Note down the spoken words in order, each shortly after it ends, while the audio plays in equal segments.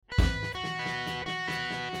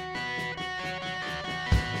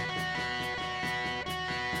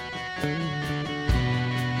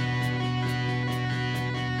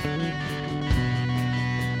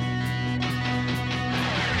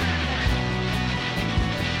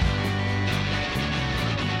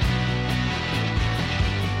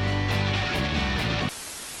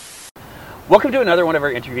Welcome to another one of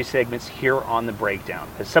our interview segments here on The Breakdown.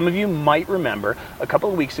 As some of you might remember, a couple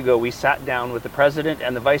of weeks ago we sat down with the president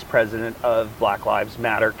and the vice president of Black Lives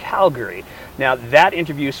Matter Calgary. Now that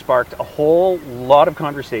interview sparked a whole lot of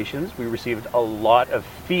conversations. We received a lot of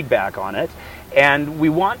feedback on it, and we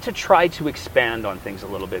want to try to expand on things a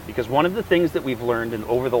little bit, because one of the things that we've learned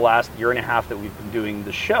over the last year and a half that we've been doing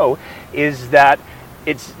the show is that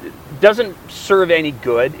it doesn't serve any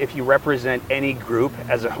good if you represent any group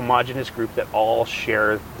as a homogenous group that all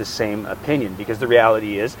share the same opinion, because the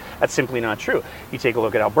reality is that's simply not true. You take a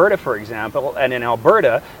look at Alberta, for example, and in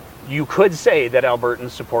Alberta, you could say that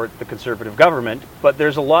Albertans support the Conservative government, but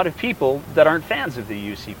there's a lot of people that aren't fans of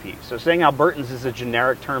the UCP. So saying Albertans is a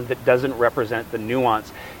generic term that doesn't represent the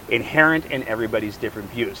nuance inherent in everybody's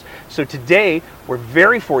different views. So today, we're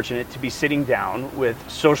very fortunate to be sitting down with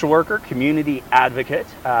social worker, community advocate,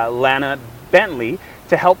 Lana Bentley,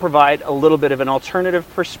 to help provide a little bit of an alternative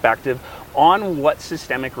perspective on what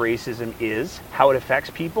systemic racism is, how it affects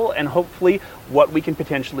people, and hopefully what we can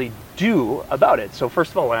potentially do about it. So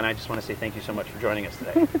first of all, Lana, I just want to say thank you so much for joining us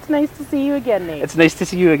today. It's nice to see you again, Nate. It's nice to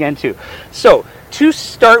see you again, too. So, to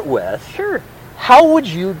start with, Sure. How would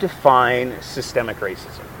you define systemic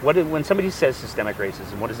racism? When somebody says systemic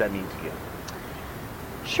racism, what does that mean to you?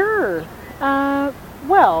 Sure.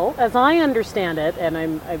 Well, as I understand it,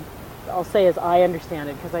 and I'll say as I understand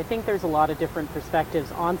it, because I think there's a lot of different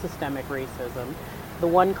perspectives on systemic racism. The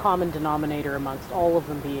one common denominator amongst all of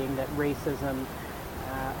them being that racism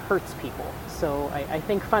hurts people. So I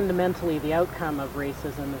think fundamentally the outcome of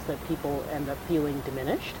racism is that people end up feeling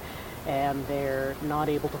diminished, and they're not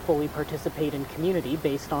able to fully participate in community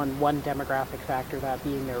based on one demographic factor, that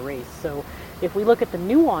being their race. So if we look at the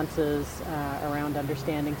nuances around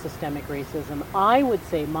understanding systemic racism, I would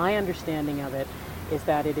say my understanding of it is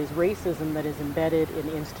that it is racism that is embedded in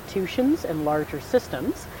institutions and larger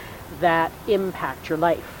systems that impact your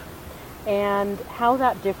life. And how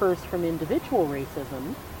that differs from individual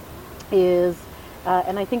racism is,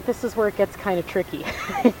 and I think this is where it gets kind of tricky,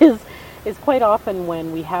 is quite often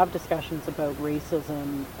when we have discussions about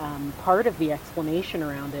racism, part of the explanation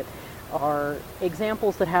around it are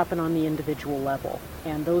examples that happen on the individual level.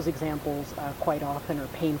 And those examples quite often are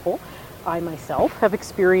painful. I myself have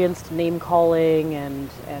experienced name-calling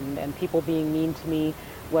and people being mean to me,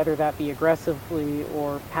 whether that be aggressively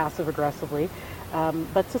or passive-aggressively.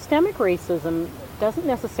 But systemic racism doesn't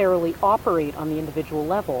necessarily operate on the individual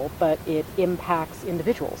level, but it impacts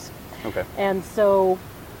individuals. Okay. And so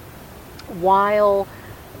while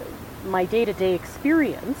my day-to-day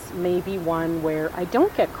experience may be one where I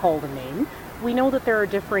don't get called a name, we know that there are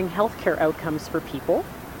differing healthcare outcomes for people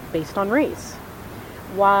based on race.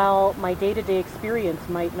 While my day-to-day experience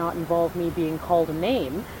might not involve me being called a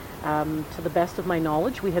name, to the best of my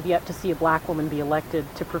knowledge, we have yet to see a black woman be elected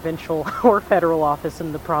to provincial or federal office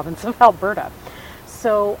in the province of Alberta.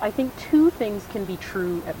 So I think two things can be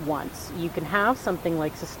true at once. You can have something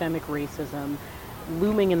like systemic racism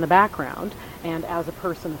looming in the background, and as a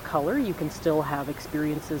person of color, you can still have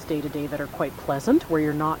experiences day to day that are quite pleasant, where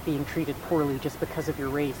you're not being treated poorly just because of your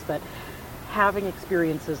race, but having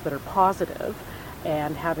experiences that are positive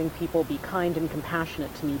and having people be kind and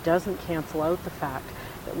compassionate to me doesn't cancel out the fact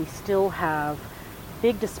that we still have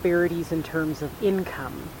big disparities in terms of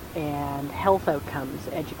income and health outcomes,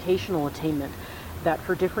 educational attainment, that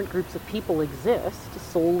for different groups of people exist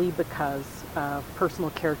solely because of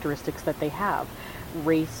personal characteristics that they have.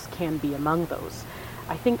 Race can be among those.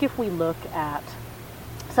 I think if we look at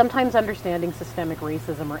sometimes understanding systemic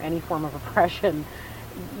racism or any form of oppression,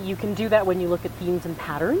 you can do that when you look at themes and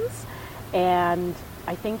patterns. And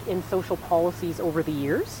I think in social policies over the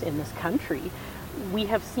years in this country, we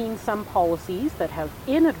have seen some policies that have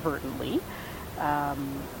inadvertently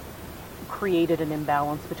created an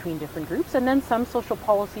imbalance between different groups, and then some social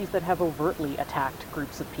policies that have overtly attacked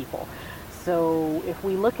groups of people. So if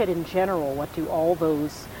we look at in general, what do all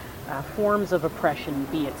those forms of oppression,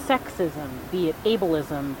 be it sexism, be it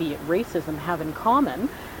ableism, be it racism, have in common?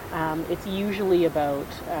 It's usually about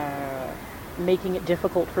making it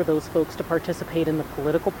difficult for those folks to participate in the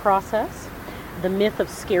political process. The myth of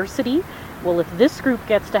scarcity. Well, if this group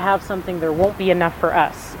gets to have something, there won't be enough for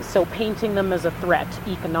us. So painting them as a threat,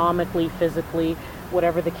 economically, physically,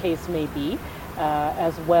 whatever the case may be.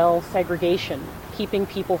 As well, segregation, keeping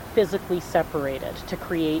people physically separated to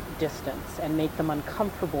create distance and make them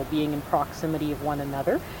uncomfortable being in proximity of one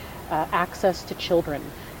another. Access to children,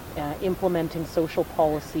 implementing social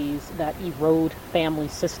policies that erode family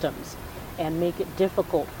systems and make it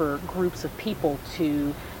difficult for groups of people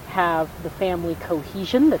to have the family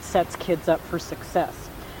cohesion that sets kids up for success.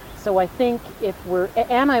 So I think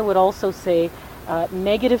and I would also say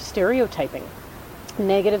negative stereotyping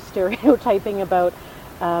about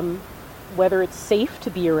whether it's safe to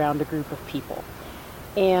be around a group of people.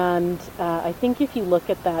 And I think if you look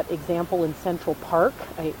at that example in Central Park,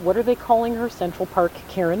 what are they calling her? Central Park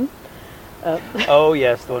Karen? Oh,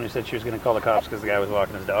 yes, the one who said she was going to call the cops because the guy was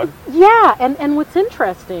walking his dog. Yeah, and what's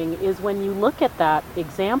interesting is when you look at that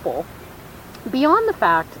example, beyond the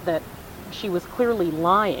fact that she was clearly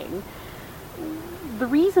lying, the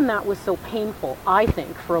reason that was so painful, I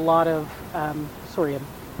think, for a lot of, sorry, I'm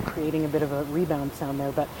creating a bit of a rebound sound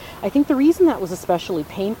there, but I think the reason that was especially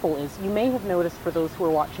painful is you may have noticed, for those who are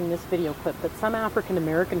watching this video clip, that some African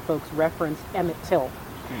American folks referenced Emmett Till.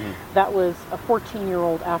 Mm-hmm. That was a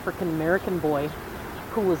 14-year-old African American boy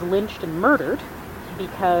who was lynched and murdered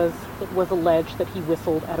because it was alleged that he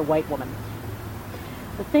whistled at a white woman.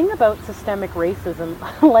 The thing about systemic racism,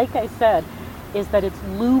 like I said, is that it's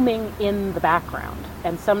looming in the background,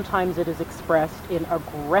 and sometimes it is expressed in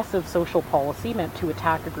aggressive social policy meant to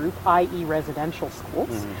attack a group, i.e. residential schools.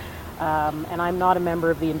 Mm-hmm. And I'm not a member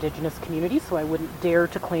of the Indigenous community, so I wouldn't dare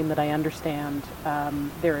to claim that I understand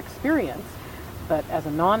their experience. But as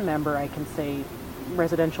a non-member, I can say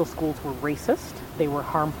residential schools were racist, they were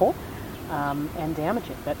harmful, and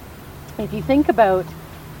damaging. But if you think about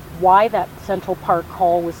why that Central Park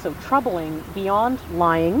call was so troubling, beyond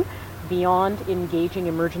lying, beyond engaging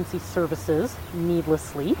emergency services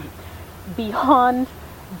needlessly, beyond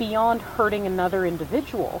hurting another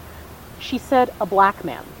individual, she said a black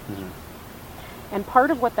man. Mm-hmm. And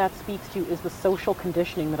part of what that speaks to is the social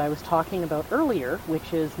conditioning that I was talking about earlier,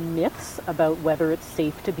 which is myths about whether it's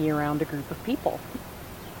safe to be around a group of people.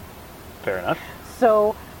 Fair enough.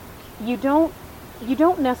 So you don't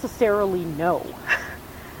necessarily know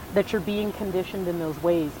that you're being conditioned in those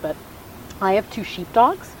ways, but I have 2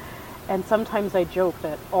 sheepdogs, and sometimes I joke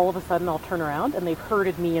that all of a sudden I'll turn around and they've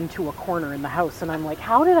herded me into a corner in the house, and I'm like,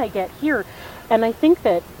 how did I get here? And I think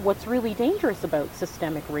that what's really dangerous about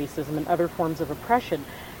systemic racism and other forms of oppression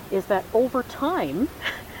is that over time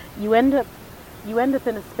you end up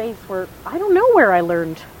in a space where I don't know where I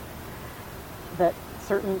learned that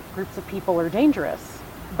certain groups of people are dangerous,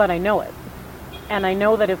 but I know it. And I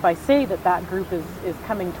know that if I say that that group is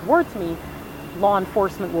coming towards me, law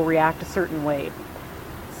enforcement will react a certain way.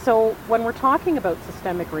 So when we're talking about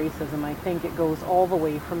systemic racism, I think it goes all the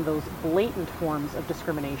way from those blatant forms of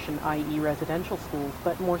discrimination, i.e. residential schools,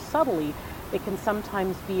 but more subtly, it can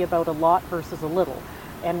sometimes be about a lot versus a little.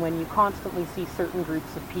 And when you constantly see certain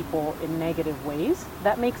groups of people in negative ways,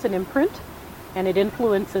 that makes an imprint, and it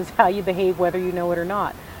influences how you behave whether you know it or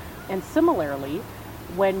not. And similarly,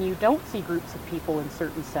 when you don't see groups of people in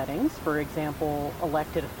certain settings, for example,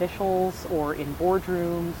 elected officials or in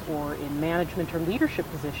boardrooms or in management or leadership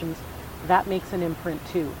positions, that makes an imprint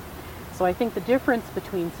too. So I think the difference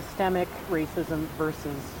between systemic racism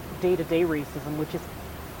versus day-to-day racism, which is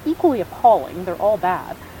equally appalling, they're all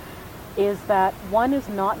bad, is that one is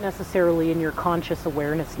not necessarily in your conscious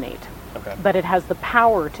awareness, Nate, okay, but it has the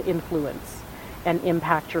power to influence and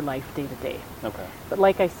impact your life day to day. Okay. But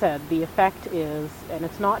like I said, the effect is, and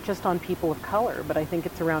it's not just on people of color, but I think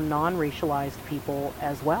it's around non-racialized people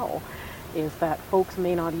as well, is that folks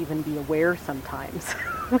may not even be aware sometimes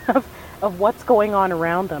of what's going on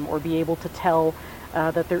around them, or be able to tell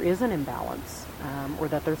that there is an imbalance or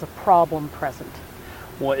that there's a problem present.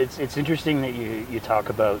 Well, it's interesting that you talk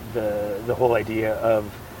about the whole idea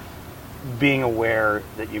of being aware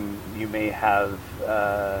that you may have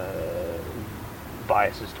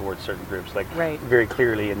biases towards certain groups, like right. Very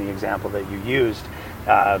clearly in the example that you used,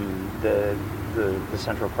 the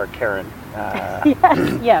Central Park Karen.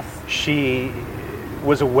 Yes. She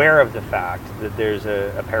was aware of the fact that there's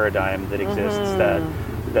a paradigm that exists,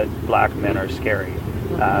 mm-hmm. that black men are scary.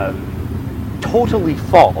 Mm-hmm. Totally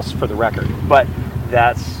false, for the record, but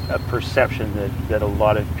that's a perception that a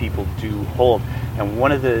lot of people do hold. And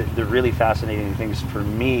one of the really fascinating things for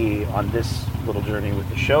me on this little journey with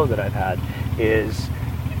the show that I've had is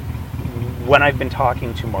when I've been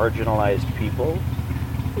talking to marginalized people,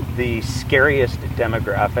 the scariest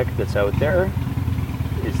demographic that's out there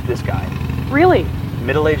is this guy. Really?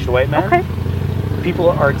 Middle-aged white man. Okay. People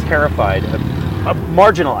are terrified of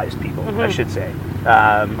marginalized people, mm-hmm. I should say.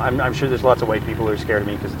 I'm sure there's lots of white people who are scared of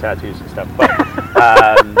me because of tattoos and stuff, but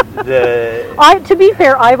To be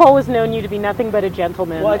fair, I've always known you to be nothing but a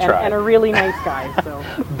gentleman and a really nice guy. So,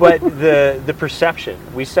 but the perception.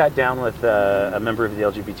 We sat down with a member of the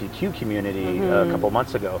LGBTQ community a couple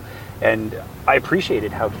months ago, and I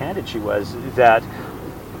appreciated how candid she was. That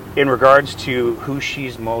in regards to who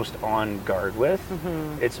she's most on guard with,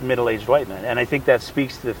 it's middle-aged white men, and I think that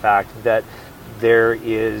speaks to the fact that there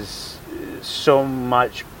is so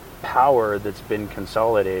much power that's been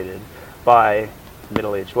consolidated by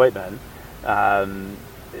middle-aged white men,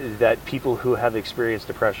 that people who have experienced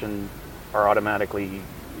depression are automatically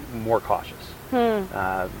more cautious.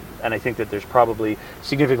 And I think that there's probably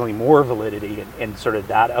significantly more validity in sort of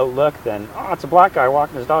that outlook than, oh, it's a black guy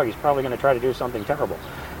walking his dog, he's probably going to try to do something terrible.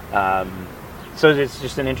 So it's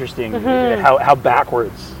just an interesting how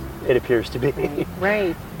backwards it appears to be.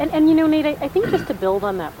 Right. And you know, Nate, I think just to build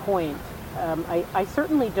on that point, I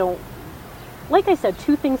certainly don't, like I said,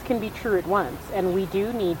 two things can be true at once, and we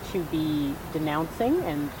do need to be denouncing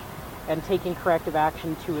and taking corrective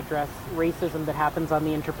action to address racism that happens on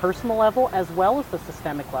the interpersonal level as well as the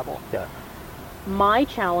systemic level. Yeah. My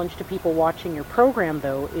challenge to people watching your program,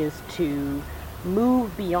 though, is to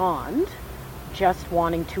move beyond just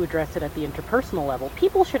wanting to address it at the interpersonal level.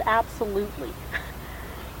 People should absolutely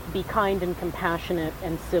be kind and compassionate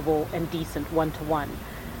and civil and decent one-to-one.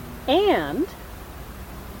 And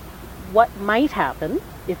what might happen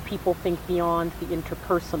if people think beyond the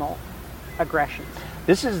interpersonal aggressions?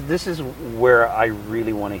 This is where I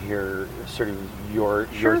really want to hear sort of your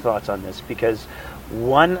thoughts on this, because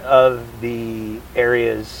one of the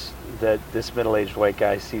areas that this middle-aged white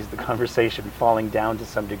guy sees the conversation falling down to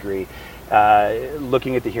some degree,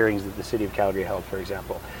 looking at the hearings that the City of Calgary held, for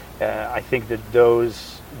example, I think that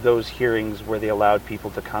those hearings where they allowed people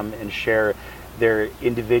to come and share their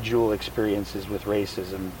individual experiences with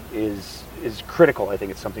racism is critical. I think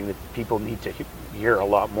it's something that people need to hear a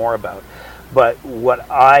lot more about. But what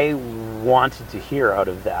I wanted to hear out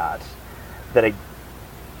of that I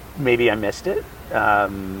missed it,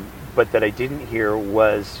 but that I didn't hear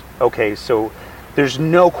was, okay, so there's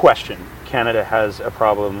no question Canada has a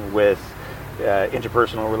problem with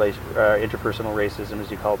interpersonal racism,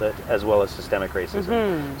 as you called it, as well as systemic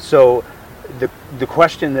racism. So the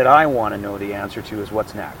question that I want to know the answer to is,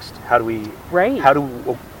 what's next? How do we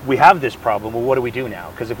have this problem? Well, what do we do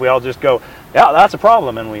now? Because if we all just go, yeah, that's a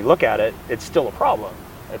problem, and we look at it, it's still a problem.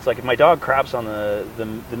 It's like if my dog craps on the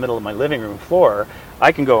middle of my living room floor,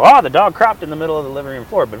 I can go, the dog crapped in the middle of the living room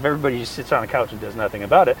floor. But if everybody just sits on a couch and does nothing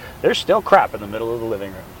about it, there's still crap in the middle of the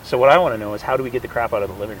living room. So what I want to know is, how do we get the crap out of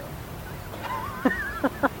the living room?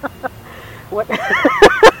 What?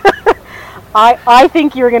 I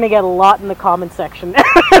think you're going to get a lot in the comment section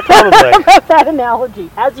Probably. about that analogy,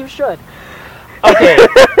 as you should. Okay.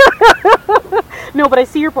 No, but I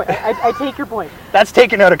see your point. I take your point. That's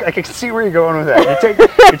taken out of... I can see where you're going with that.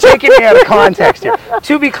 You're taking me out of context here.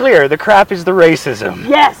 To be clear, the crap is the racism.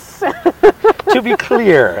 Yes. To be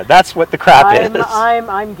clear, that's what the crap is.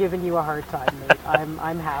 I'm giving you a hard time, mate.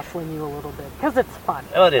 I'm hassling you a little bit because it's fun.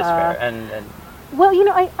 Oh, it is fair. And well, you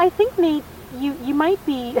know, I think, Nate, you might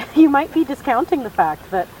be discounting the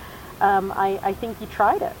fact that I think you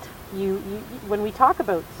tried it. You when we talk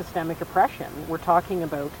about systemic oppression, we're talking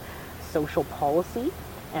about social policy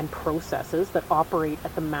and processes that operate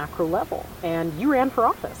at the macro level. And you ran for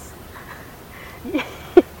office.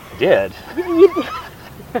 Did.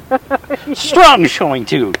 Strong showing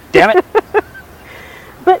too, damn it.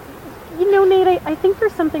 But, you know, Nate, I think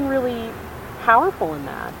there's something really powerful in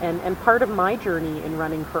that. And part of my journey in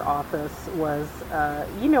running for office was,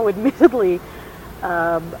 admittedly,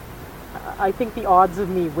 I think the odds of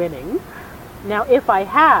me winning. Now, if I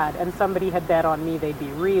had, and somebody had bet on me, they'd be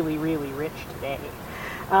really, really rich today.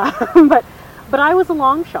 But I was a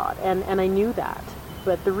long shot, and I knew that.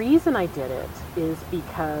 But the reason I did it is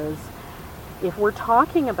because if we're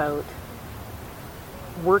talking about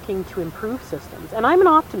working to improve systems, and I'm an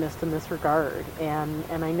optimist in this regard, and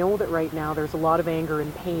I know that right now there's a lot of anger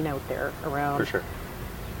and pain out there around For sure.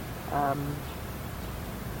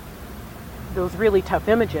 Those really tough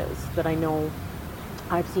images that I know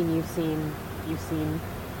I've seen, you've seen,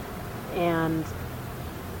 and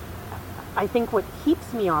I think what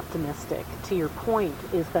keeps me optimistic, to your point,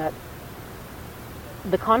 is that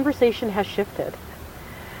the conversation has shifted.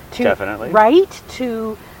 Definitely. Right?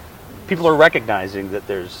 To people are recognizing that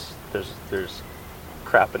there's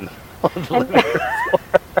crap in the living room floor.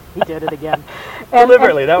 He did it again.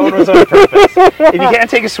 Deliberately, that one was on purpose. If you can't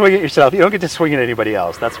take a swing at yourself, you don't get to swing at anybody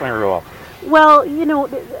else. That's my rule. Well, you know,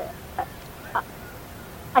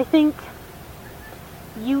 I think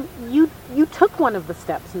you took one of the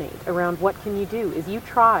steps, Nate, around what can you do, is you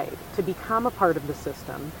tried to become a part of the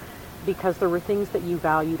system because there were things that you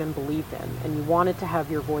valued and believed in, and you wanted to have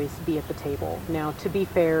your voice be at the table. Now, to be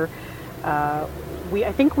fair, I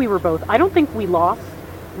think we were both, I don't think we lost.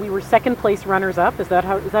 We were second place runners up. Is that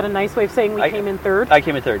a nice way of saying we came in third? I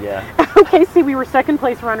came in third, yeah. Okay, see, we were second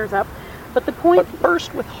place runners up. But the point... But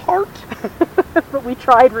first with heart. But we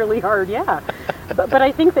tried really hard, yeah. But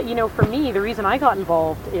I think that, for me, the reason I got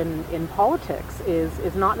involved in politics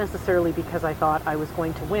is not necessarily because I thought I was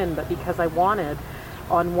going to win, but because I wanted,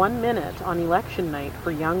 on 1 minute on election night,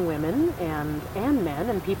 for young women and men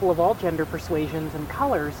and people of all gender persuasions and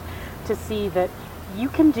colors to see that you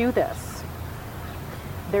can do this.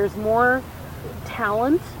 There's more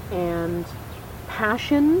talent and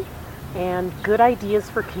passion and good ideas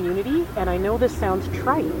for community, and I know this sounds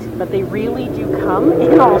trite, but they really do come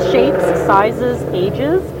in all shapes, sizes,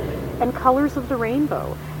 ages, and colors of the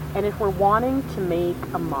rainbow. And if we're wanting to make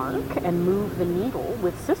a mark and move the needle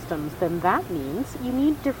with systems, then that means you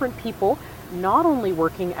need different people not only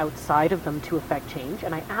working outside of them to affect change,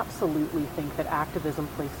 and I absolutely think that activism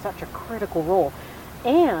plays such a critical role.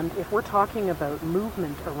 And if we're talking about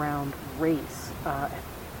movement around race,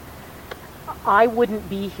 I wouldn't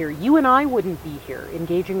be here, you and I wouldn't be here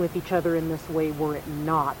engaging with each other in this way were it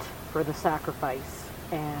not for the sacrifice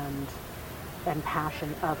and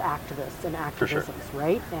passion of activists and activisms, sure.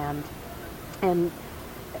 Right? And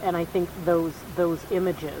I think those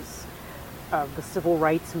images of the civil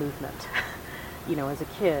rights movement, as a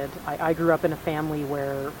kid, I grew up in a family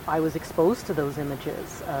where I was exposed to those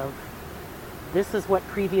images of this is what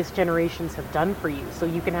previous generations have done for you, so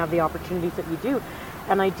you can have the opportunities that you do.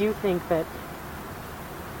 And I do think that,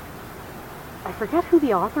 I forget who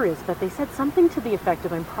the author is, but they said something to the effect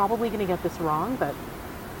of, I'm probably going to get this wrong, but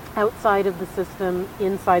outside of the system,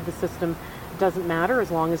 inside the system, doesn't matter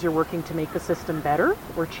as long as you're working to make the system better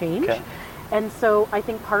or change. Okay. And so I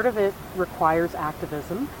think part of it requires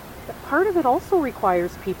activism, but part of it also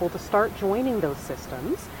requires people to start joining those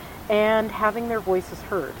systems and having their voices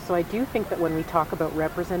heard. So I do think that when we talk about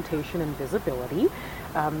representation and visibility,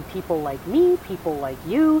 people like me, people like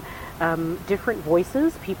you, different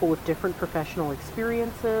voices, people with different professional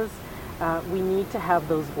experiences, we need to have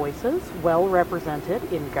those voices well represented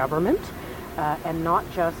in government, and not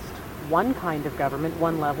just one kind of government,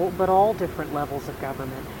 one level, but all different levels of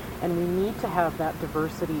government. And we need to have that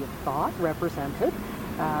diversity of thought represented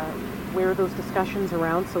where those discussions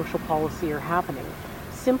around social policy are happening.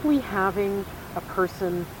 Simply having a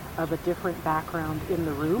person of a different background in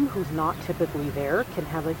the room who's not typically there can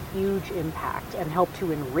have a huge impact and help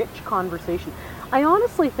to enrich conversation. I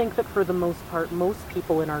honestly think that for the most part, most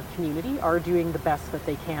people in our community are doing the best that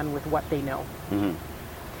they can with what they know. Mm-hmm.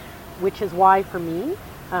 Which is why, for me,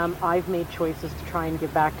 I've made choices to try and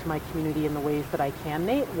give back to my community in the ways that I can,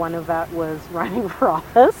 Nate. One of that was running for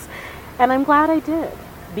office, and I'm glad I did,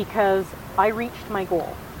 because I reached my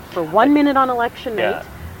goal. For 1 minute on election night,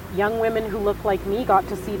 young women who look like me got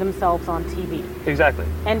to see themselves on TV. Exactly.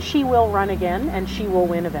 And she will run again, and she will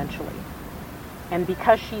win eventually. And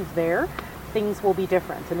because she's there, things will be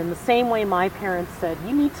different. And in the same way my parents said,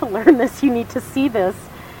 you need to learn this, you need to see this,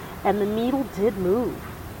 and the needle did move.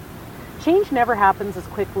 Change never happens as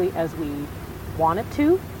quickly as we want it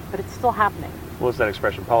to, but it's still happening. What's that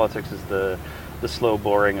expression? Politics is the slow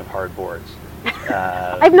boring of hard boards.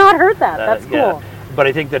 I've not heard that. That's cool. Yeah. But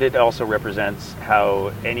I think that it also represents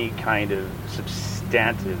how any kind of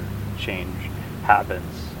substantive change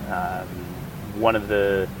happens. One of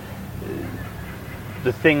the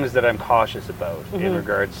things that I'm cautious about in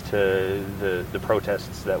regards to the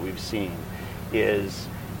protests that we've seen is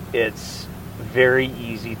it's very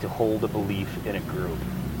easy to hold a belief in a group.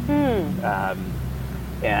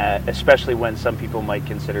 Especially when some people might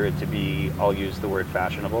consider it to be, I'll use the word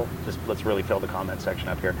fashionable. Just let's really fill the comment section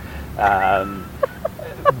up here.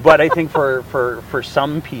 But I think for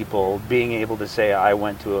some people, being able to say I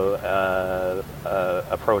went to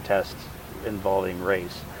a protest involving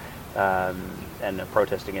race and a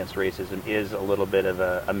protest against racism is a little bit of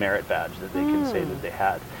a merit badge that they can say that they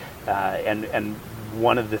had. And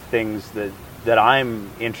one of the things that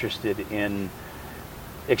I'm interested in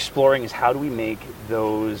exploring is how do we make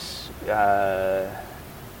those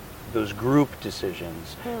group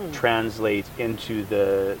decisions translate into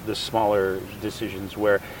the smaller decisions,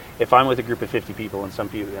 where if I'm with a group of 50 people and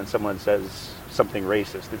someone says something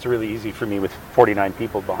racist, it's really easy for me with 49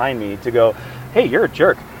 people behind me to go, hey, you're a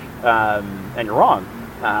jerk, and you're wrong.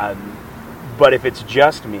 But if it's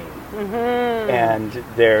just me, and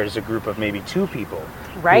there's a group of maybe 2 people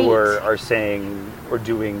Right. who are saying or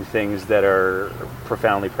doing things that are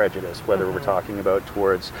profoundly prejudiced, whether we're talking about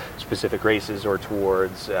towards specific races or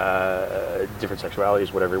towards different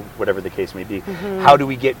sexualities, whatever the case may be. How do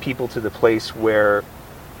we get people to the place where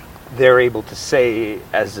they're able to say,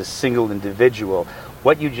 as a single individual,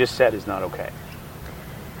 what you just said is not okay?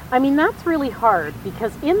 I mean, that's really hard,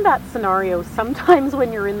 because in that scenario, sometimes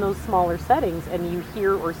when you're in those smaller settings and you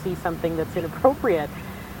hear or see something that's inappropriate,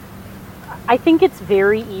 I think it's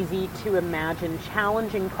very easy to imagine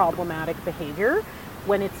challenging problematic behavior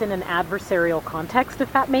when it's in an adversarial context,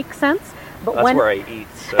 if that makes sense. But That's where I eat.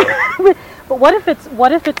 So. But what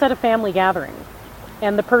if it's at a family gathering,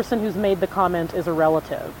 and the person who's made the comment is a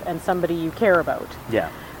relative and somebody you care about? Yeah.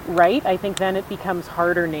 Right? I think then it becomes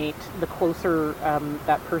harder, Nate, the closer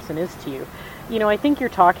that person is to you. You know, I think you're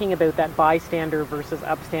talking about that bystander versus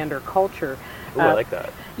upstander culture. Ooh, I like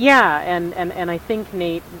that. Yeah, and I think,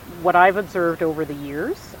 Nate, what I've observed over the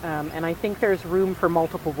years, and I think there's room for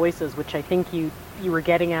multiple voices, which I think you were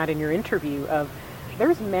getting at in your interview, of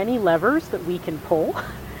there's many levers that we can pull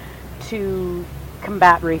to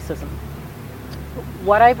combat racism.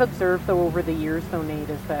 What I've observed, though, over the years, though, Nate,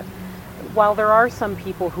 is that while there are some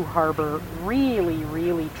people who harbor really,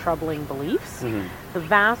 really troubling beliefs, the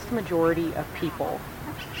vast majority of people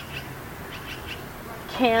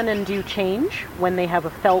can and do change when they have a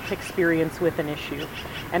felt experience with an issue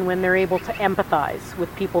and when they're able to empathize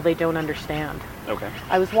with people they don't understand. Okay.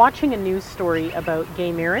 I was watching a news story about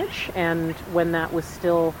gay marriage, and when that was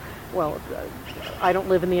still, well, I don't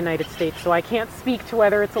live in the United States, so I can't speak to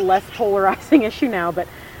whether it's a less polarizing issue now, but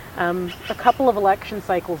a couple of election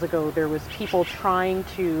cycles ago, there was people trying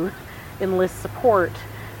to enlist support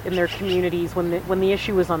in their communities when the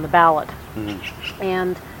issue was on the ballot.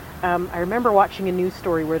 And I remember watching a news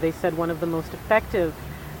story where they said one of the most effective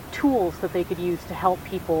tools that they could use to help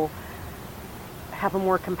people have a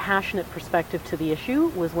more compassionate perspective to the issue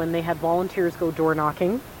was when they had volunteers go door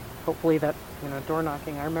knocking. Hopefully that, door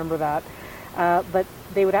knocking, I remember that. But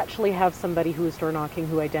they would actually have somebody who was door knocking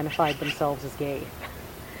who identified themselves as gay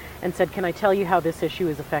and said, "Can I tell you how this issue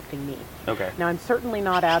is affecting me?" Okay. Now, I'm certainly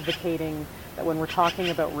not advocating that when we're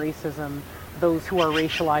talking about racism, those who are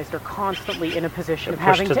racialized are constantly in a position of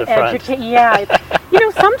having to educate. Yeah.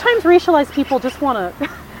 Sometimes racialized people just want to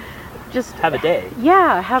just have a day.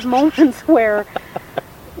 Yeah, have moments where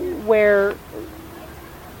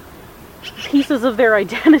pieces of their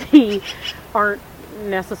identity aren't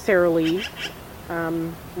necessarily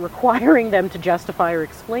requiring them to justify or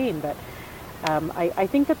explain. But I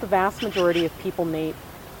think that the vast majority of people, Nate,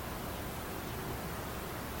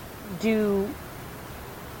 do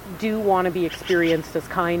want to be experienced as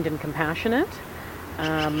kind and compassionate,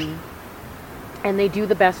 and they do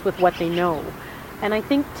the best with what they know. And I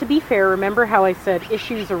think, to be fair, remember how I said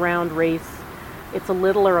issues around race, it's a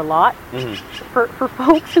little or a lot? For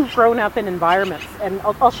folks who've grown up in environments, and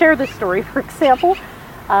I'll share this story, for example.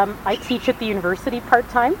 I teach at the university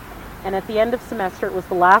part-time, and at the end of semester, it was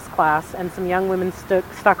the last class, and some young women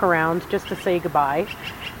stuck around just to say goodbye,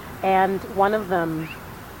 and one of them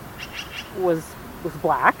was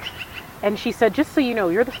black, and she said, "Just so you know,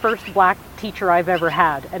 you're the first black teacher I've ever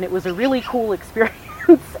had," and it was a really cool experience.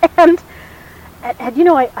 and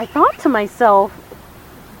I thought to myself,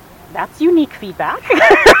 that's unique feedback.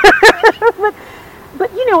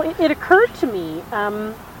 but it occurred to me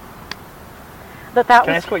that Can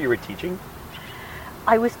I ask what you were teaching?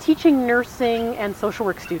 I was teaching nursing and social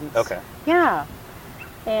work students. Okay. Yeah.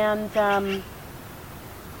 And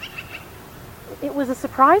it was a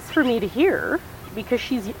surprise for me to hear, because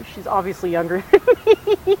she's obviously younger than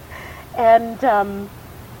me. And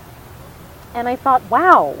I thought,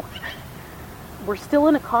 wow, we're still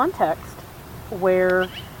in a context where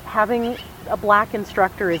having a black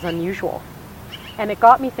instructor is unusual. And it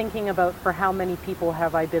got me thinking about, for how many people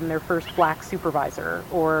have I been their first black supervisor,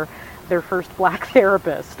 or their first black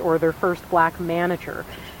therapist, or their first black manager.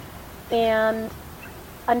 And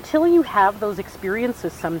until you have those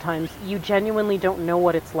experiences, sometimes you genuinely don't know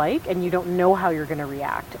what it's like, and you don't know how you're going to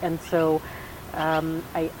react. And so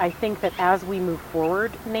I think that as we move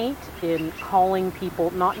forward, Nate, in calling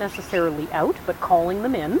people not necessarily out, but calling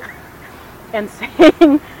them in and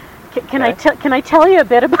saying, can I tell you a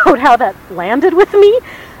bit about how that landed with me?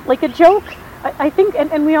 Like a joke. I think,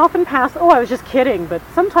 and we often pass, I was just kidding, but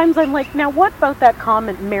sometimes I'm like, now what about that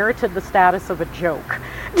comment merited the status of a joke?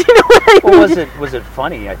 Do you know what I mean? Well, was it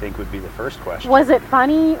funny, I think, would be the first question. Was it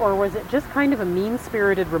funny, or was it just kind of a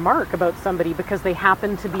mean-spirited remark about somebody because they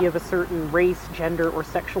happen to be of a certain race, gender, or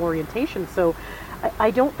sexual orientation? So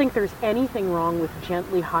I don't think there's anything wrong with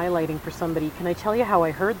gently highlighting for somebody, can I tell you how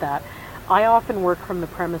I heard that? I often work from the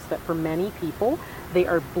premise that for many people, they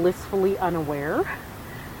are blissfully unaware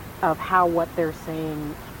of how what they're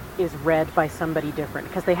saying is read by somebody different,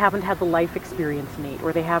 because they haven't had the life experience, Nate,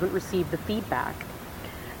 or they haven't received the feedback,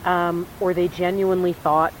 or they genuinely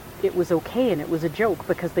thought it was okay and it was a joke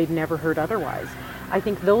because they'd never heard otherwise. I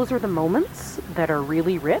think those are the moments that are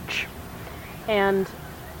really rich. And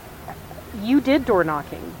you did door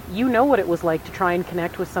knocking. You know what it was like to try and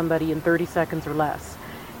connect with somebody in 30 seconds or less.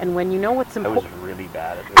 And when you know what's important... I was really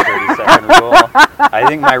bad at the 30-second rule. I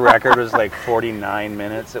think my record was like 49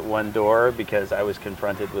 minutes at one door because I was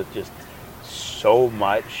confronted with just so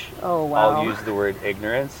much, oh, wow. I'll use the word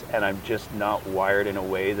ignorance, and I'm just not wired in a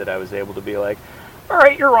way that I was able to be like, all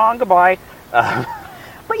right, you're wrong, goodbye.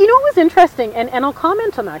 But you know what was interesting, and I'll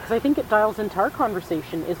comment on that because I think it dials into our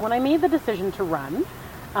conversation, is when I made the decision to run,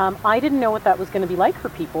 I didn't know what that was going to be like for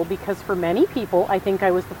people, because for many people, I think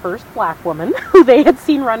I was the first black woman who they had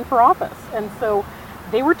seen run for office. And so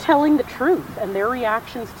they were telling the truth, and their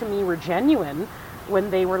reactions to me were genuine when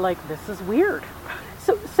they were like, this is weird.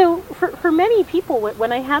 So for many people,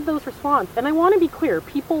 when I had those responses, and I want to be clear,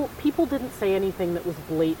 people didn't say anything that was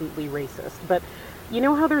blatantly racist, but you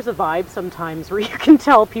know how there's a vibe sometimes where you can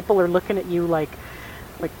tell people are looking at you like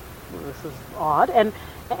this is odd, and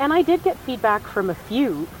I did get feedback from a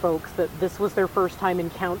few folks that this was their first time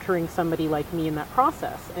encountering somebody like me in that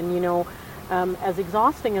process. And you know, as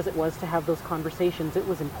exhausting as it was to have those conversations, it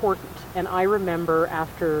was important. And I remember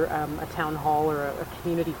after a town hall or a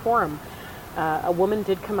community forum, a woman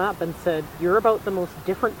did come up and said, "You're about the most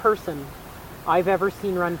different person I've ever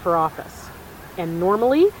seen run for office. And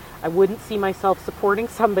normally, I wouldn't see myself supporting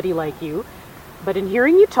somebody like you, but in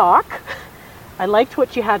hearing you talk, I liked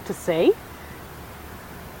what you had to say,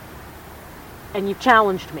 and you've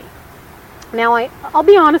challenged me." Now, I'll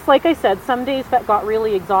be honest, like I said, some days that got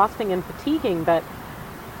really exhausting and fatiguing, but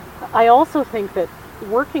I also think that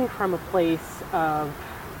working from a place of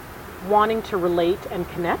wanting to relate and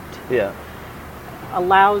connect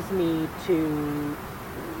allows me to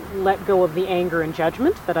let go of the anger and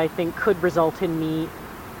judgment that I think could result in me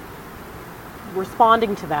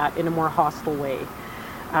responding to that in a more hostile way.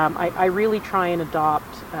 I really try and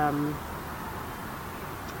adopt,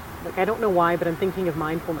 I don't know why, but I'm thinking of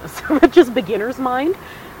mindfulness, just beginner's mind,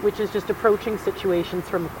 which is just approaching situations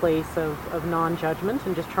from a place of non-judgment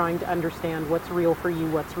and just trying to understand what's real for you,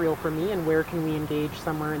 what's real for me, and where can we engage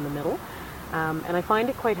somewhere in the middle. And I find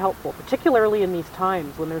it quite helpful, particularly in these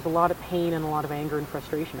times when there's a lot of pain and a lot of anger and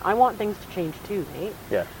frustration. I want things to change too, Nate.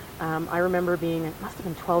 Yeah. I remember it must have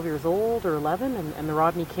been 12 years old or 11, and the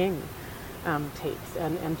Rodney King tapes,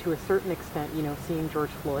 and to a certain extent, you know, seeing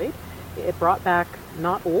George Floyd, it brought back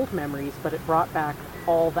not old memories, but it brought back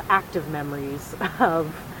all the active memories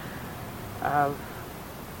of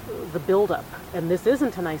the buildup. And this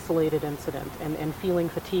isn't an isolated incident, and feeling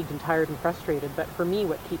fatigued and tired and frustrated, but for me,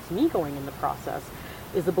 what keeps me going in the process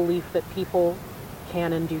is the belief that people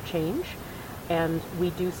can and do change, and we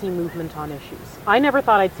do see movement on issues. I never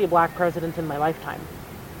thought I'd see a black president in my lifetime.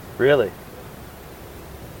 Really?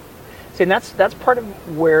 See, and that's part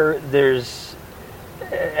of where there's,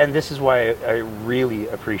 and this is why I really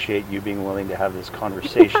appreciate you being willing to have this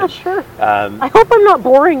conversation. Sure. I hope I'm not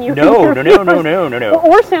boring you. No.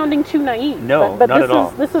 Or sounding too naive. No, but not this at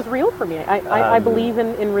all. This is real for me. I believe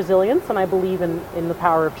in resilience, and I believe in the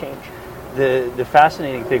power of change. The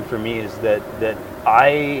fascinating thing for me is that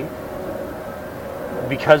I,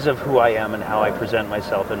 because of who I am and how I present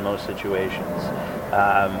myself in most situations,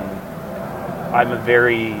 I'm a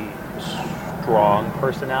very strong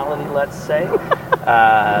personality, let's say.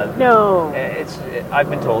 No. I've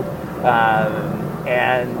been told.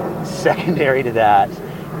 And secondary to that,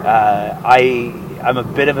 I'm a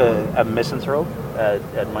bit of a misanthrope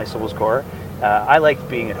at my soul's core. I like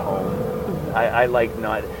being at home. I like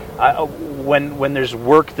not... when there's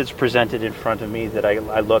work that's presented in front of me that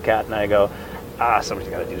I look at and I go, somebody's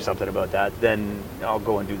got to do something about that, then I'll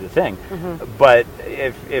go and do the thing. Mm-hmm. But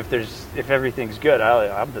if everything's good,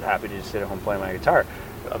 I'm happy to just sit at home playing my guitar.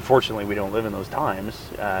 Unfortunately, we don't live in those times,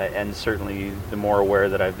 and certainly the more aware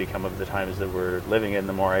that I've become of the times that we're living in,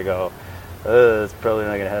 the more I go, it's probably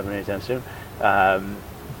not going to happen anytime soon.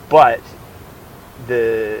 But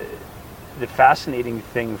the fascinating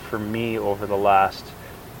thing for me over the last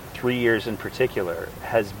 3 years in particular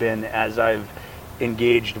has been as I've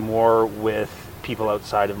engaged more with people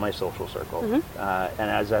outside of my social circle, mm-hmm. And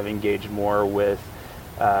as I've engaged more with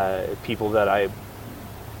people that I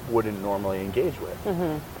wouldn't normally engage with,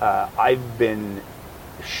 mm-hmm. I've been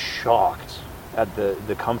shocked at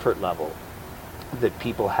the comfort level that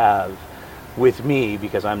people have with me,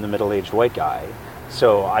 because I'm the middle-aged white guy,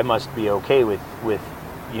 so I must be okay with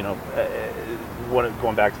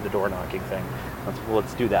going back to the door knocking thing.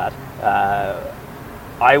 let's do that.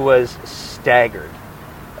 I was staggered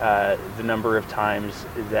the number of times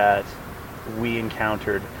that we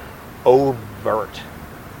encountered overt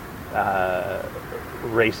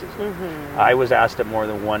racism. Mm-hmm. I was asked at more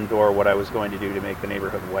than one door what I was going to do to make the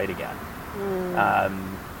neighborhood white again.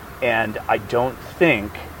 And I don't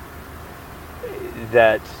think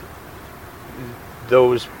that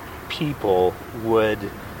those people would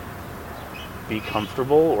be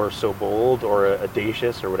comfortable or so bold or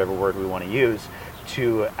audacious or whatever word we want to use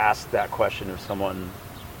to ask that question of someone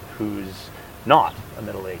who's not a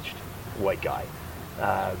middle-aged white guy.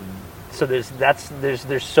 So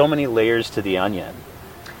there's so many layers to the onion.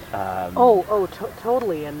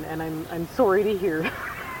 Totally, and I'm sorry to hear.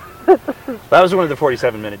 That was one of the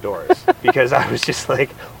 47-minute doors because I was just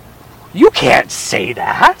like, you can't say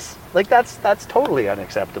that. Like that's totally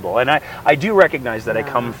unacceptable. And I do recognize that I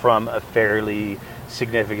come from a fairly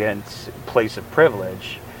significant place of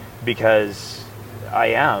privilege because I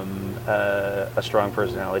am a strong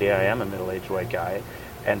personality. I am a middle-aged white guy.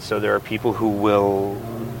 And so there are people who will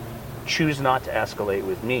choose not to escalate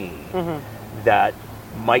with me that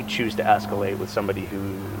might choose to escalate with somebody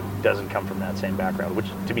who doesn't come from that same background, which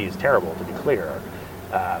to me is terrible, to be clear.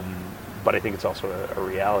 But I think it's also a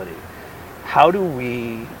reality. How do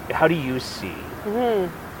you see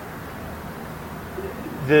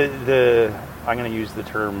the I'm going to use the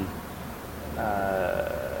term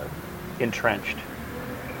entrenched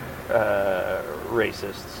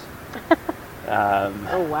racists.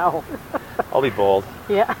 Oh wow. I'll be bold.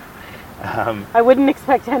 Yeah. I wouldn't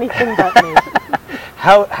expect anything but me.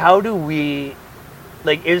 How do we,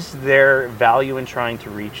 like, is there value in trying to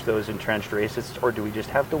reach those entrenched racists, or do we just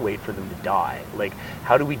have to wait for them to die? Like,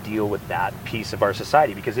 how do we deal with that piece of our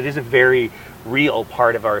society? Because it is a very real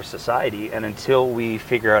part of our society, and until we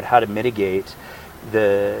figure out how to mitigate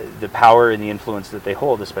the power and the influence that they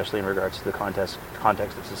hold, especially in regards to the context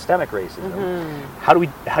of systemic racism, how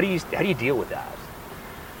do you deal with that?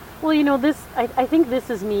 Well, you know, I think this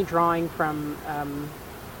is me drawing from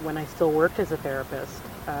when I still worked as a therapist.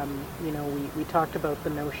 You know, we talked about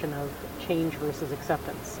the notion of change versus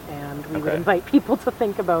acceptance, and we would invite people to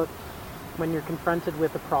think about, when you're confronted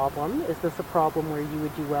with a problem, is this a problem where you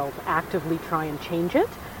would do well to actively try and change it,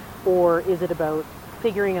 or is it about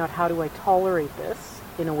figuring out how do I tolerate this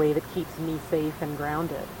in a way that keeps me safe and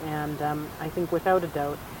grounded? And I think without a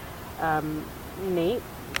doubt, Nate,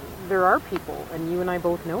 there are people, and you and I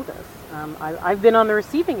both know this. I've been on the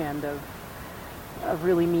receiving end of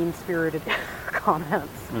really mean-spirited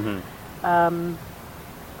comments. And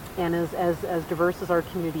as diverse as our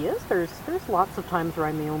community is, there's lots of times where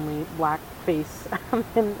I'm the only black face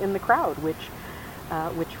in the crowd, which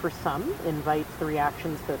for some invites the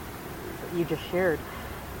reactions that you just shared.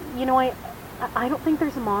 You know, I don't think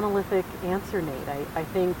there's a monolithic answer, Nate. I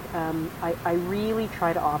think I really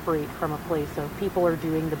try to operate from a place of people are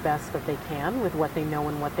doing the best that they can with what they know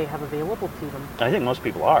and what they have available to them. I think most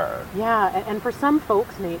people are. Yeah, and for some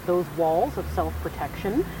folks, Nate, those walls of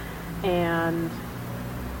self-protection and...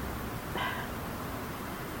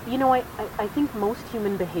 You know, I think most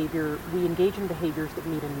human behavior, we engage in behaviors that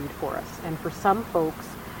meet a need for us. And for some folks,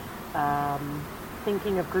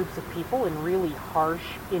 thinking of groups of people in really harsh,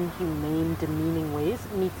 inhumane, demeaning ways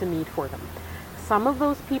meets a need for them. Some of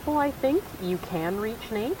those people, I think, you can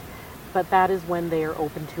reach, Nate, but that is when they are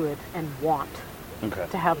open to it and want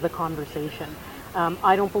to have the conversation.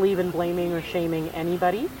 I don't believe in blaming or shaming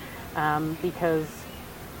anybody because,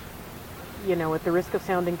 you know, at the risk of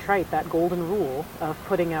sounding trite, that golden rule of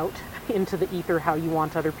putting out into the ether how you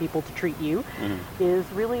want other people to treat you is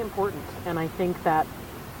really important. And I think that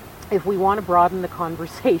if we want to broaden the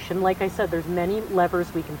conversation, like I said, there's many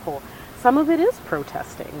levers we can pull. Some of it is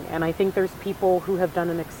protesting, and I think there's people who have done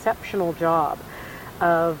an exceptional job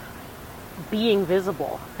of being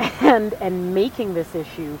visible and making this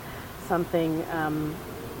issue something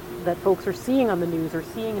that folks are seeing on the news or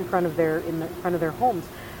seeing in front of their homes.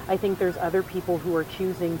 I think there's other people who are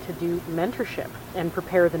choosing to do mentorship and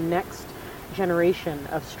prepare the next generation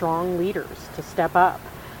of strong leaders to step up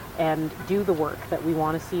and do the work that we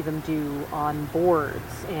want to see them do on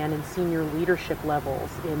boards and in senior leadership levels,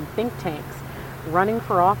 in think tanks, running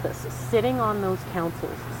for office, sitting on those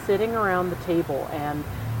councils, sitting around the table and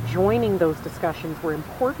joining those discussions where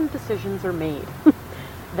important decisions are made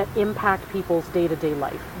that impact people's day-to-day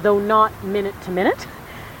life, though not minute to minute.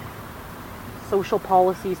 Social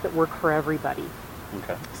policies that work for everybody.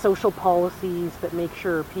 Social policies that make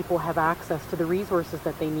sure people have access to the resources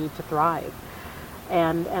that they need to thrive.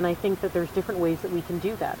 And I think that there's different ways that we can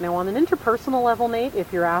do that. Now, on an interpersonal level, Nate,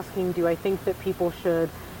 if you're asking, do I think that people should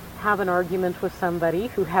have an argument with somebody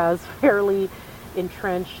who has fairly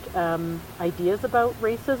entrenched ideas about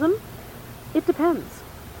racism? It depends.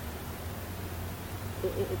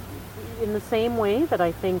 In the same way that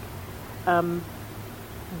I think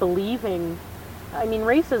believing, I mean,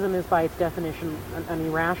 racism is by its definition an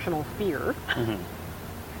irrational fear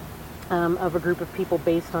of a group of people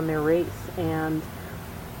based on their race, and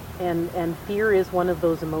fear is one of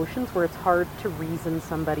those emotions where it's hard to reason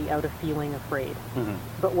somebody out of feeling afraid.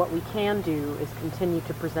 But what we can do is continue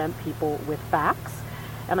to present people with facts,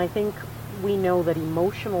 and I think we know that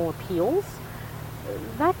emotional appeals,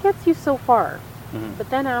 that gets you so far. But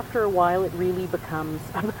then after a while it really becomes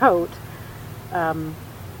about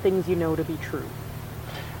things you know to be true.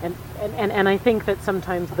 And I think that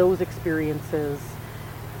sometimes those experiences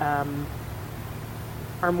are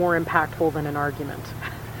more impactful than an argument.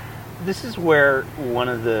 This is where one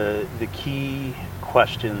of the key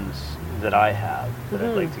questions that I have that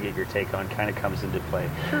I'd like to get your take on kind of comes into play.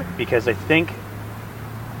 Sure. Because I think,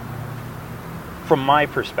 from my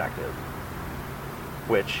perspective,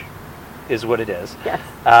 which is what it is, Yes.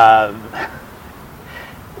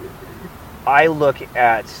 I look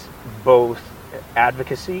at both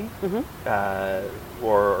advocacy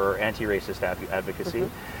or anti-racist advocacy.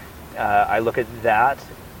 I look at that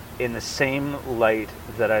in the same light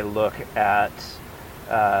that I look at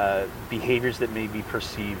behaviors that may be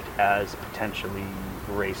perceived as potentially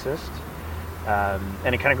racist.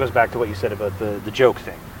 And it kind of goes back to what you said about the joke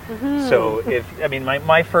thing. So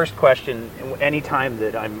my first question, anytime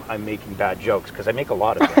that I'm making bad jokes, because I make a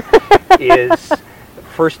lot of them, is,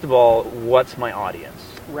 first of all, what's my audience?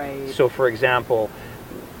 Right. So, for example,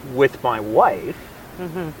 with my wife,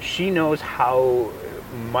 she knows how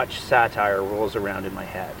much satire rolls around in my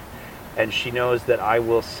head. And she knows that I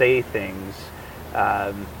will say things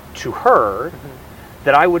to her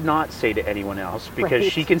that I would not say to anyone else,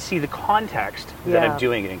 because she can see the context that I'm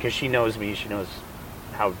doing it in, because she knows me, she knows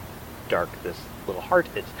how dark this little heart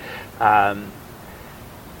is.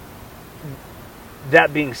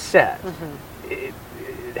 That being said,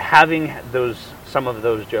 having some of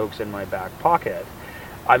those jokes in my back pocket,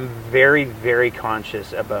 I'm very, very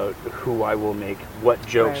conscious about who I will make what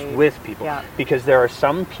jokes with people. Because there are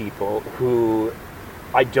some people who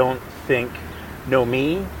I don't think know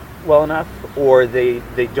me well enough, or they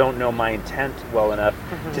don't know my intent well enough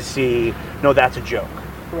to see, no, that's a joke.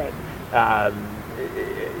 Right.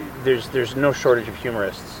 There's no shortage of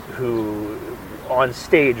humorists who on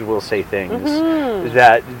stage will say things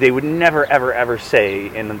that they would never, ever, ever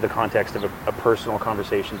say in the context of a personal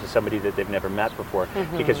conversation to somebody that they've never met before,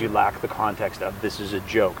 because you lack the context of this is a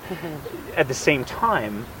joke. At the same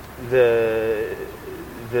time, the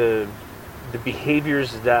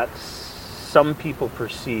behaviors that some people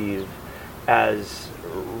perceive as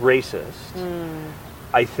racist,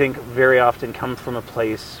 I think very often come from a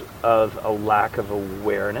place of a lack of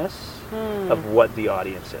awareness of what the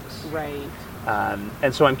audience is. Right.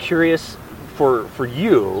 And so I'm curious for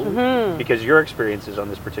you, because your experiences on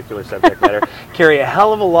this particular subject matter carry a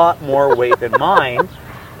hell of a lot more weight than mine,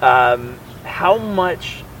 how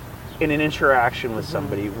much in an interaction with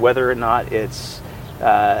somebody, whether or not it's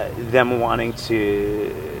them wanting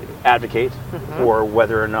to advocate, or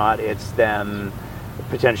whether or not it's them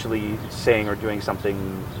potentially saying or doing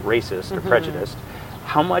something racist or prejudiced,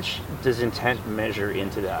 how much does intent measure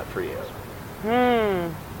into that for you?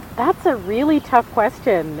 That's a really tough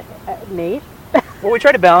question, Nate. Well, we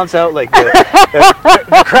try to balance out like the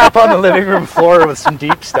crap on the living room floor with some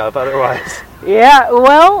deep stuff otherwise. Yeah,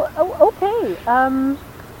 well, okay.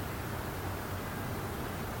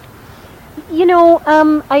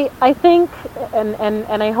 I think,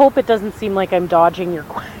 and I hope it doesn't seem like I'm dodging your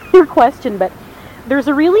question, but there's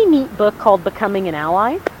a really neat book called Becoming an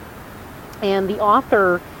Ally, and the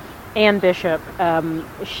author, Anne Bishop,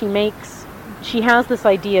 she has this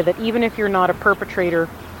idea that even if you're not a perpetrator,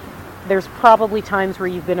 there's probably times where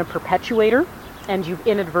you've been a perpetuator and you've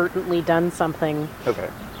inadvertently done something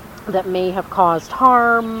that may have caused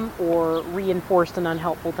harm or reinforced an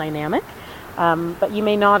unhelpful dynamic, but you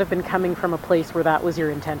may not have been coming from a place where that was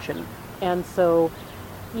your intention. And so,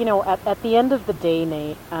 at the end of the day,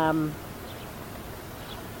 Nate,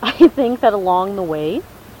 I think that along the way,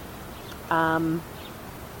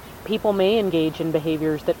 people may engage in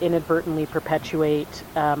behaviors that inadvertently perpetuate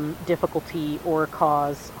difficulty or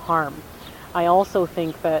cause harm. I also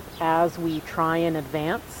think that as we try and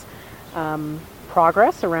advance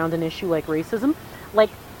progress around an issue like racism,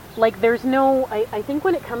 like there's no, I think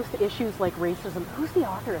when it comes to issues like racism, who's the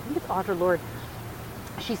author? I think it's Audre Lorde.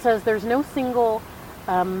 She says there's no single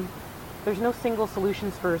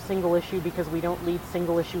solutions for a single issue because we don't lead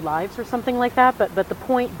single issue lives or something like that. But the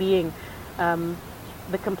point being,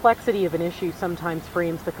 the complexity of an issue sometimes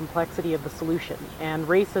frames the complexity of the solution. And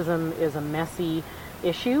racism is a messy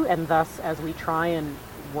issue, and thus, as we try and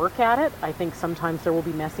work at it, I think sometimes there will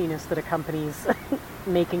be messiness that accompanies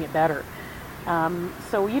making it better.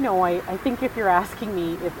 So, I think if you're asking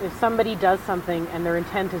me, if somebody does something and their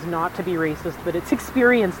intent is not to be racist, but it's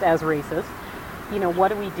experienced as racist, what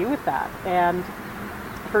do we do with that? And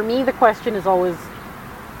for me, the question is always,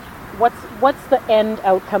 what's the end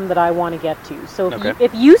outcome that I want to get to? So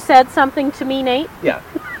if you said something to me, Nate. Yeah.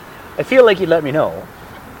 I feel like you'd let me know.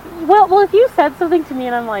 Well, if you said something to me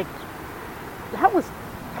and I'm like, that was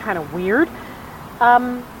kind of weird,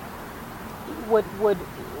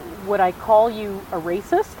 would I call you a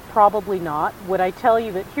racist? Probably not. Would I tell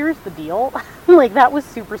you that here's the deal? Like, that was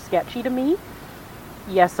super sketchy to me?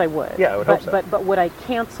 Yes, I would. Yeah, I would hope so. But would I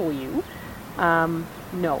cancel you?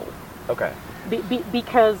 No. Okay.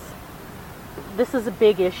 Because this is a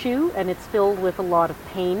big issue and it's filled with a lot of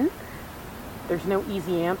pain. There's no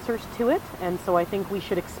easy answers to it, and so I think we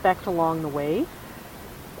should expect along the way,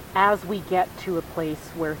 as we get to a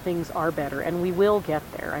place where things are better, and we will get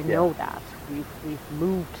there. I know that. We've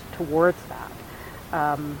moved towards that.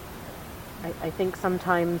 I think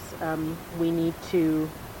sometimes we need to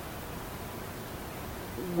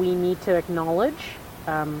acknowledge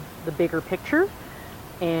the bigger picture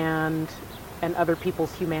and other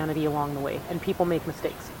people's humanity along the way. And people make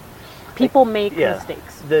mistakes. People make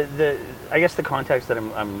mistakes. I guess the context that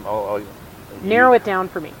I'll narrow it down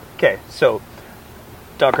for me. Okay, so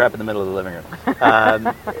dog crap in the middle of the living room.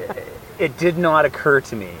 It did not occur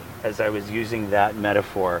to me as I was using that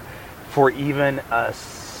metaphor for even a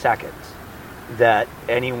second that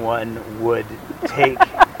anyone would take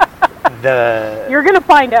the... You're going to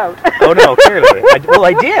find out. Oh, no, clearly.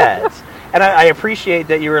 I did. And I appreciate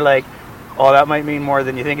that you were like, oh, that might mean more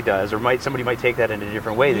than you think it does, or somebody might take that in a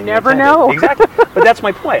different way than you never intended. know. Exactly. But that's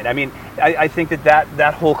my point. I mean, I think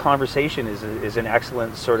that whole conversation is an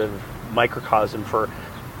excellent sort of microcosm for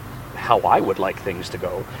how I would like things to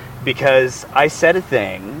go, because I said a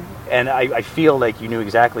thing, and I feel like you knew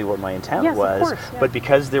exactly what my intent was, of course, yeah. But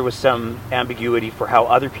because there was some ambiguity for how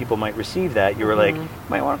other people might receive that, you were like,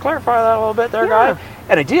 might want to clarify that a little bit there, guy.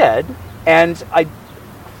 And I did, and I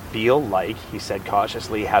feel like, he said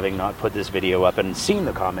cautiously, having not put this video up and seen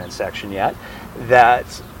the comment section yet,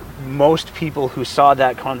 that most people who saw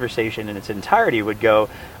that conversation in its entirety would go,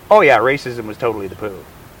 oh yeah, racism was totally the poo.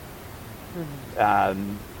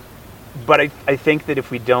 But I think that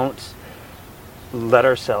if we don't let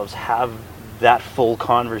ourselves have that full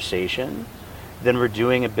conversation, then we're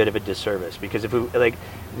doing a bit of a disservice. Because if we, like,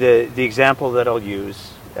 the example that I'll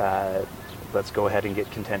use, let's go ahead and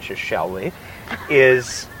get contentious, shall we,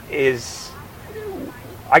 is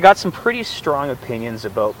I got some pretty strong opinions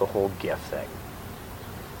about the whole GIF thing.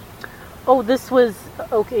 Oh, this was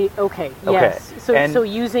okay, yes. So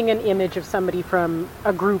using an image of somebody from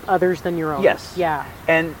a group others than your own. Yes. Yeah.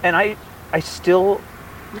 And I still,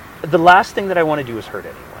 the last thing that I want to do is hurt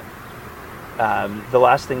anyone. The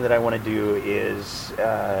last thing that I want to do is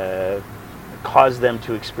cause them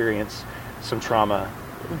to experience some trauma,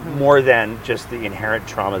 more than just the inherent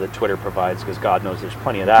trauma that Twitter provides, because God knows there's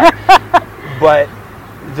plenty of that. But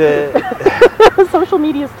the social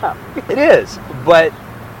media is tough. It is, but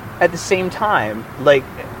at the same time, like,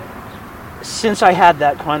 since I had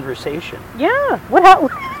that conversation,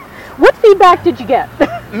 what feedback did you get?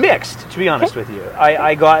 Mixed, to be honest with you.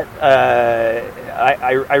 I got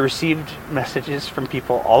I received messages from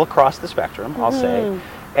people all across the spectrum, I'll say,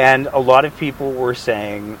 and a lot of people were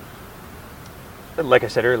saying, like I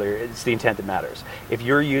said earlier, it's the intent that matters. If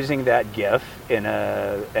you're using that GIF in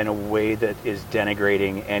a way that is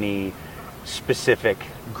denigrating any specific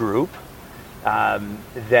group,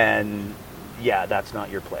 then yeah, that's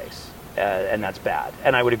not your place, and that's bad.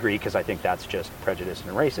 And I would agree, because I think that's just prejudiced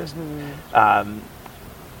and racist.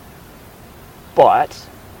 But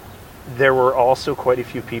there were also quite a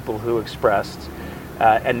few people who expressed,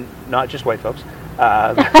 and not just white folks,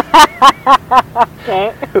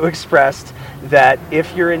 who expressed that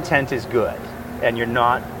if your intent is good and you're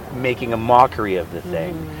not making a mockery of the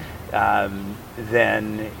thing,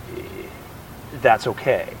 then that's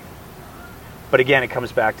okay. But again, it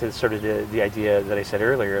comes back to sort of the idea that I said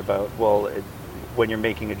earlier about, well, when you're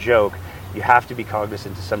making a joke, you have to be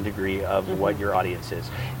cognizant to some degree of what your audience is.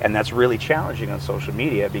 And that's really challenging on social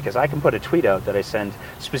media, because I can put a tweet out that I send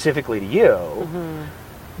specifically to you,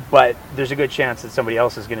 but there's a good chance that somebody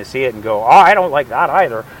else is going to see it and go, oh, I don't like that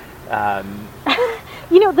either.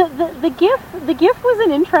 You know, the GIF was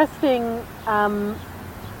an interesting,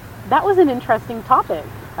 that was an interesting topic.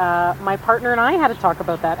 My partner and I had to talk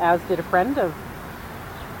about that, as did a friend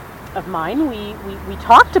of mine, we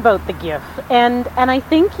talked about the GIF, and I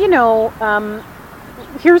think,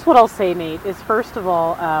 here's what I'll say, Nate, is first of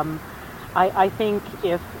all, I think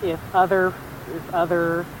if other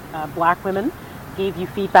Black women gave you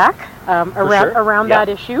feedback around that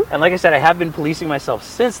issue. And like I said, I have been policing myself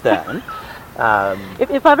since then.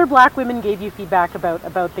 If other Black women gave you feedback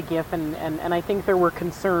about the GIF, and I think there were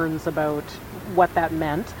concerns about what that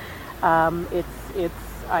meant,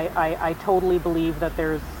 I totally believe that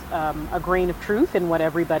there's a grain of truth in what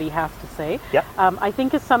everybody has to say. Yep. I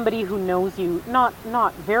think as somebody who knows you,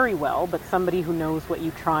 not very well, but somebody who knows what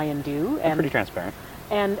you try and do. And pretty transparent.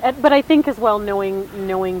 But I think as well,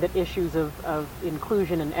 knowing that issues of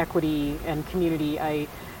inclusion and equity and community, I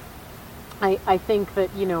think that,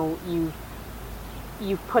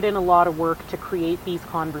 you've put in a lot of work to create these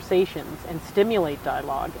conversations and stimulate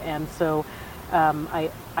dialogue. And so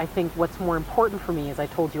I think what's more important for me, as I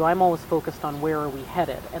told you, I'm always focused on where are we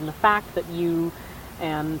headed. And the fact that you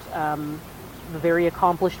and the very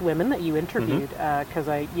accomplished women that you interviewed, because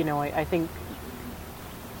I think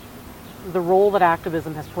the role that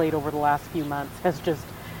activism has played over the last few months has just,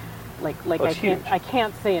 I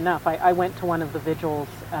can't say enough. I went to one of the vigils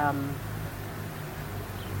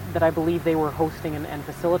that I believe they were hosting and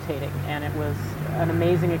facilitating, and it was an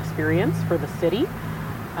amazing experience for the city.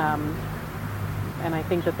 And I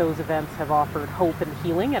think that those events have offered hope and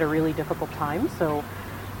healing at a really difficult time. So,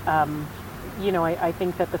 I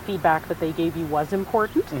think that the feedback that they gave you was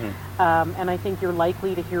important. And I think you're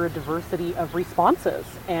likely to hear a diversity of responses.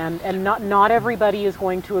 And not everybody is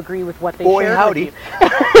going to agree with what they shared with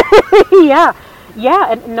you.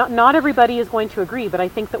 Yeah, and not everybody is going to agree, but I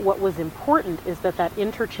think that what was important is that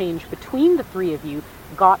interchange between the three of you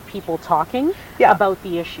got people talking about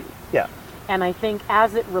the issue. Yeah. And I think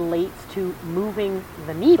as it relates to moving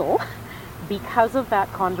the needle, because of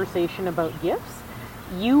that conversation about gifts,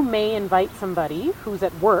 you may invite somebody who's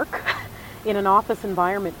at work in an office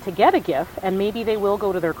environment to get a gift, and maybe they will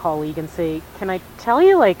go to their colleague and say, can I tell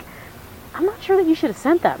you, I'm not sure that you should have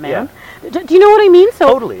sent that, man. Yeah. Do you know what I mean? So,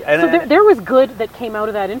 totally. And there was good that came out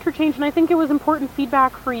of that interchange, and I think it was important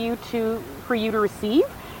feedback for you to receive.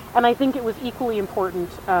 And I think it was equally important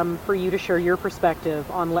for you to share your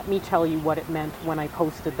perspective on, let me tell you what it meant when I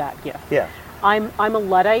posted that gift. Yeah. I'm a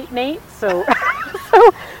Luddite, Nate, so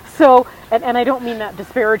and I don't mean that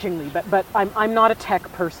disparagingly, but I'm not a tech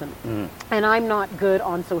person. And I'm not good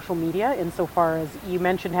on social media insofar as you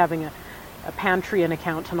mentioned having a pantry and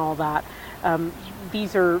account and all that.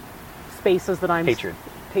 These are spaces that I'm... Patron.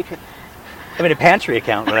 I mean, a pantry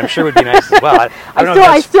account, but I'm sure would be nice as well.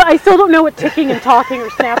 I still don't know what ticking and talking or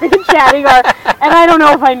snapping and chatting are, and I don't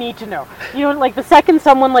know if I need to know. The second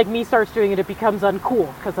someone like me starts doing it, it becomes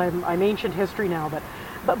uncool because I'm ancient history now.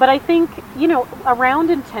 But I think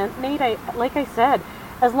around intent, Nate. Like I said,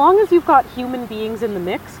 as long as you've got human beings in the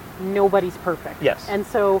mix, nobody's perfect. Yes. And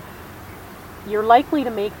so you're likely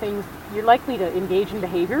to engage in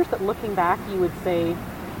behaviors that, looking back, you would say,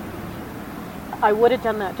 I would have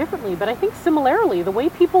done that differently. But I think similarly, the way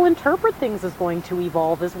people interpret things is going to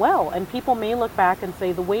evolve as well. And people may look back and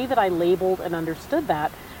say, the way that I labeled and understood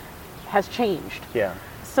that has changed. Yeah.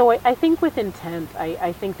 So I think with intent,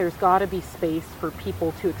 I think there's got to be space for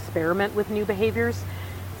people to experiment with new behaviors.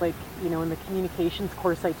 It's like, in the communications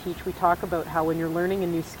course I teach, we talk about how when you're learning a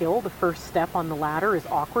new skill, the first step on the ladder is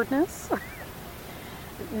awkwardness.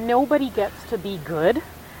 Nobody gets to be good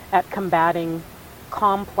at combating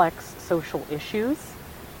complex social issues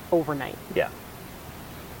overnight. Yeah.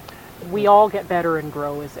 We all get better and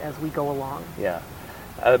grow as we go along. Yeah.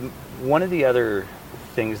 One of the other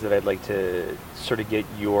things that I'd like to sort of get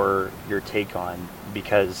your take on,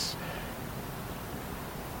 because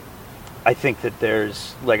I think that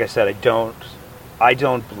there's, like I said, I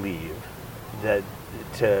don't believe that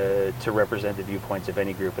to represent the viewpoints of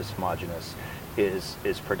any group as homogenous is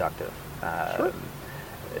productive. Sure.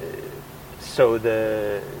 So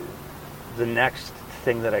the next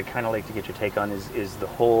thing that I'd kind of like to get your take on is the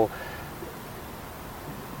whole,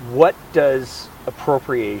 what does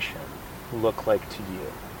appropriation look like to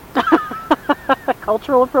you?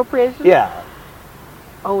 Cultural appropriation? Yeah.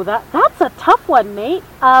 Oh, that's a tough one, Nate.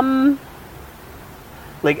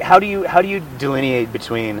 Like, how do you delineate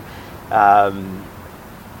between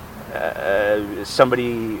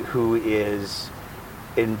somebody who is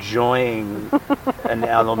enjoying an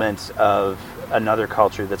element of another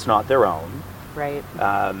culture that's not their own, right?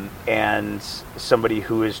 And somebody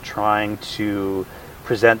who is trying to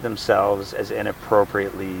present themselves as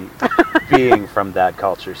inappropriately being from that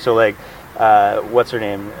culture. So, like, what's her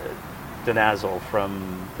name? Denazel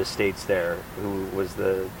from the States there, who was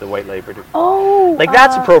the white labor. Oh, like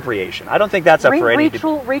that's appropriation. I don't think that's up for any.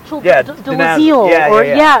 Rachel yeah, Denazel,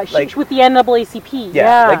 yeah. She's like, with the NAACP.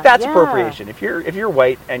 Yeah, like that's appropriation. If you're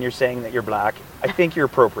white and you're saying that you're black, I think you're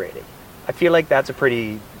appropriating. I feel like that's a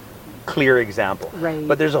pretty clear example. Right.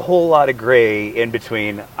 But there's a whole lot of gray in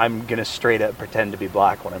between. I'm gonna straight up pretend to be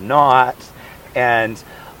black when I'm not, and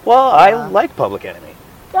I like Public Enemy.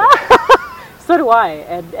 So do I,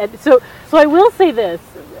 and so I will say this,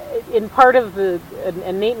 in part of the,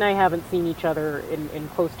 and Nate and I haven't seen each other in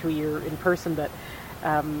close to a year in person, but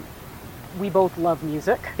we both love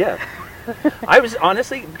music. Yeah. I was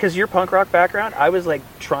honestly, because your punk rock background, I was like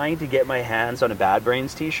trying to get my hands on a Bad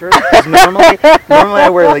Brains t-shirt. Because normally I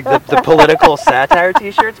wear like the political satire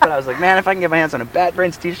t-shirts, but I was like, man, if I can get my hands on a Bad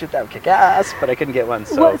Brains t-shirt, that would kick ass, but I couldn't get one.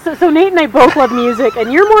 So Nate and I both love music,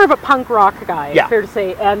 and you're more of a punk rock guy, yeah. Fair to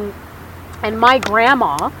say, and my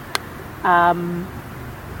grandma,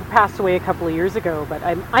 who passed away a couple of years ago, but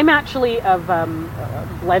I'm actually of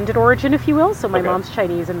blended origin, if you will. So my mom's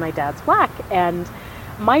Chinese and my dad's black, and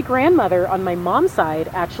my grandmother on my mom's side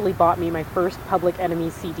actually bought me my first Public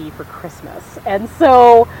Enemy CD for Christmas, and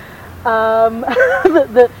so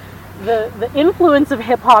the influence of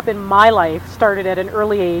hip hop in my life started at an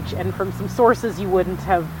early age, and from some sources you wouldn't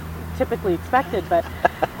have typically expected. But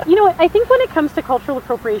I think when it comes to cultural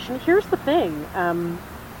appropriation, here's the thing.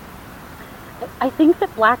 I think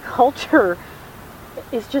that black culture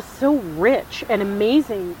is just so rich and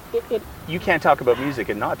amazing. You can't talk about music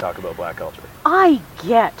and not talk about black culture. I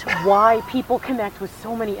get why people connect with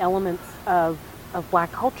so many elements of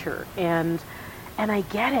black culture, and I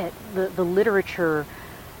get it. The literature,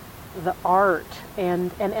 the art,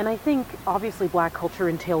 and I think obviously black culture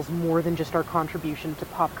entails more than just our contribution to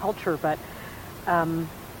pop culture, but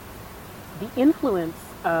the influence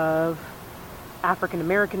of African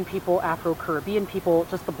American people, Afro-Caribbean people,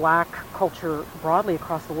 just the black culture broadly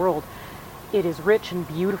across the world, it is rich and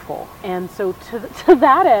beautiful. And so to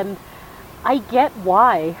that end, I get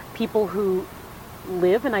why people who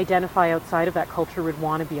live and identify outside of that culture would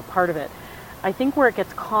want to be a part of it. I think where it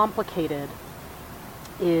gets complicated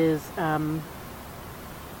is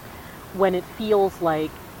when it feels like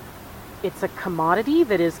it's a commodity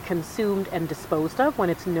that is consumed and disposed of, when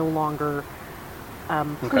it's no longer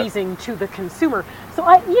pleasing to the consumer. So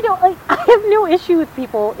I have no issue with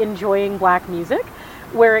people enjoying black music.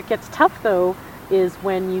 Where it gets tough, though, is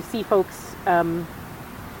when you see folks. I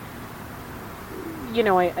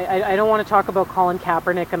don't want to talk about Colin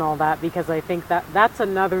Kaepernick and all that, because I think that's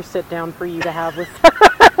another sit down for you to have with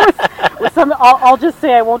with some. I'll just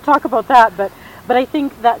say I won't talk about that, but I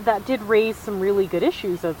think that did raise some really good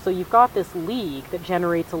issues of. So you've got this league that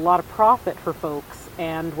generates a lot of profit for folks,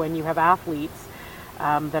 and when you have athletes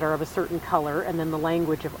that are of a certain color, and then the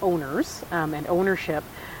language of owners and ownership,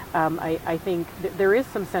 I think there is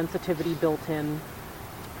some sensitivity built in,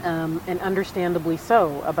 and understandably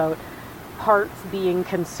so, about parts being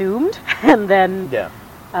consumed and then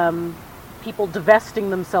people divesting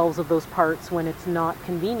themselves of those parts when it's not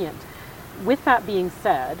convenient. With that being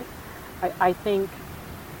said, I think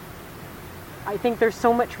there's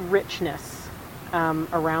so much richness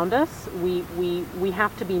around us. We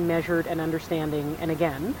have to be measured and understanding, and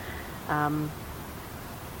again, I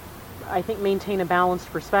think maintain a balanced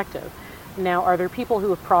perspective. Now, are there people who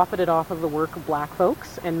have profited off of the work of black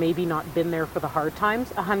folks and maybe not been there for the hard times?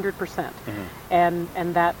 100%. Mm-hmm.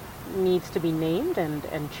 And that needs to be named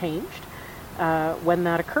and changed when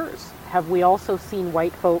that occurs. Have we also seen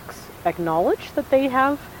white folks acknowledge that they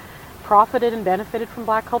have profited and benefited from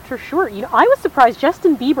black culture? Sure. I was surprised.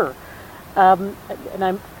 Justin Bieber, and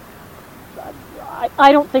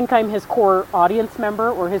I don't think I'm his core audience member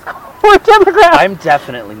or his core demographic. I'm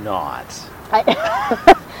definitely not.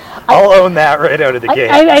 I'll own that right out of the gate.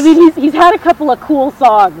 I mean, he's had a couple of cool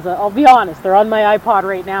songs. I'll be honest; they're on my iPod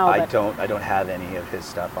right now. I don't have any of his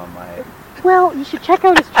stuff on my. Well, you should check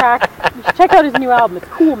out his track. You should check out his new album. It's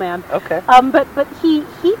cool, man. Okay. But he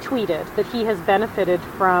tweeted that he has benefited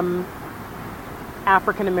from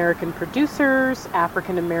African American producers,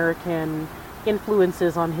 African American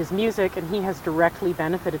influences on his music, and he has directly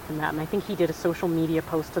benefited from that. And I think he did a social media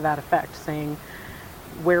post to that effect, saying,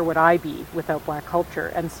 where would I be without black culture?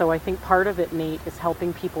 And so I think part of it, Nate, is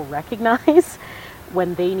helping people recognize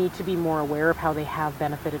when they need to be more aware of how they have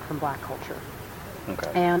benefited from black culture.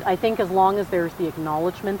 Okay. And I think as long as there's the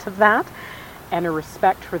acknowledgement of that and a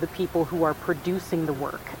respect for the people who are producing the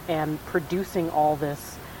work and producing all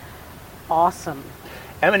this awesome.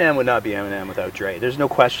 Eminem would not be Eminem without Dre. There's no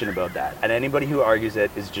question about that. And anybody who argues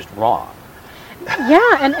it is just wrong.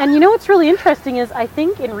 Yeah, and you know what's really interesting is I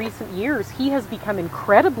think in recent years he has become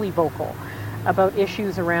incredibly vocal about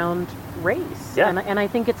issues around race. Yeah. And I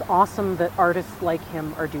think it's awesome that artists like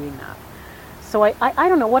him are doing that. So I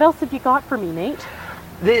don't know, what else have you got for me, Nate?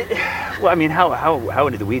 Well, I mean, how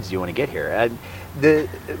into the weeds do you want to get here?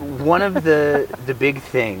 One of the big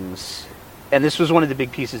things, and this was one of the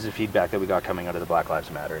big pieces of feedback that we got coming out of the Black Lives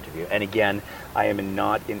Matter interview. And again, I am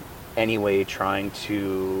not in any way trying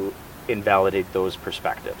to invalidate those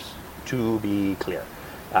perspectives, to be clear.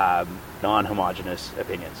 Non-homogenous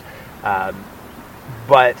opinions.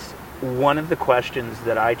 But one of the questions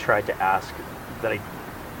that I tried to ask that I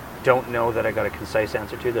don't know that I got a concise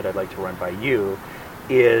answer to, that I'd like to run by you,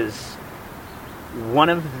 is one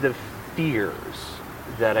of the fears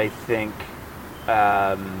that I think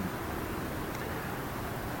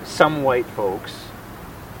some white folks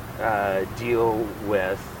deal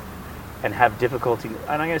with and have difficulty,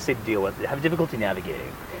 and I'm going to say deal with, have difficulty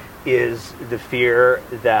navigating, is the fear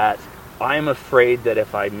that I'm afraid that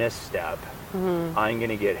if I misstep, I'm going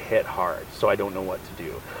to get hit hard, so I don't know what to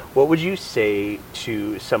do. What would you say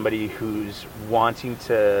to somebody who's wanting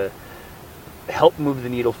to help move the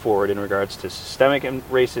needle forward in regards to systemic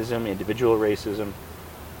racism, individual racism,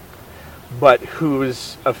 but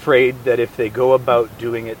who's afraid that if they go about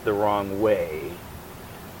doing it the wrong way,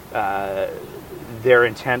 their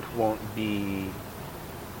intent won't be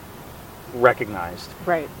recognized,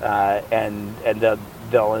 Right. and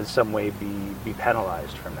they'll in some way be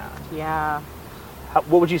penalized from that? Yeah.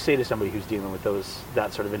 What would you say to somebody who's dealing with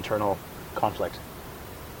that sort of internal conflict?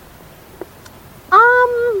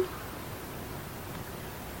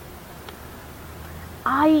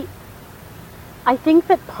 I think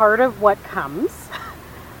that part of what comes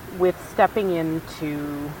with stepping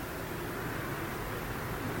into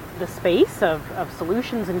the space of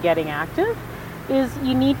solutions and getting active is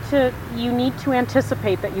you need to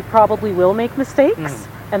anticipate that you probably will make mistakes,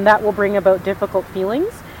 and that will bring about difficult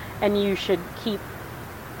feelings, and you should keep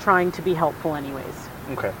trying to be helpful anyways.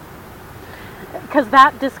 Okay. Because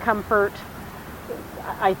that discomfort,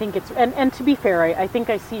 I think it's, and to be fair, I think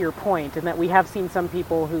I see your point, in that we have seen some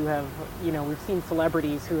people who have, we've seen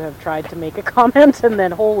celebrities who have tried to make a comment and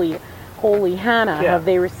then holy Hannah, have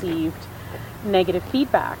they received negative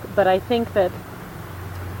feedback. But I think that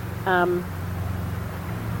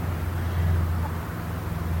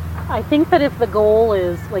if the goal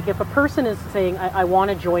is, like, if a person is saying, I want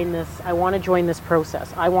to join this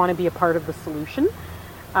process, I want to be a part of the solution,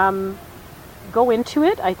 go into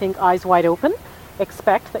it, I think, eyes wide open.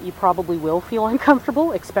 Expect that you probably will feel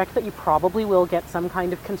uncomfortable. Expect that you probably will get some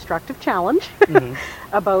kind of constructive challenge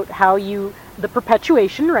about how the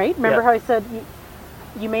perpetuation, right? Remember how I said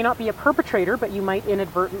you may not be a perpetrator, but you might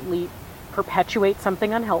inadvertently perpetuate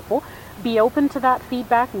something unhelpful. Be open to that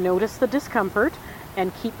feedback, notice the discomfort,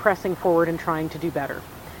 and keep pressing forward and trying to do better.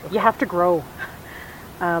 Okay. You have to grow.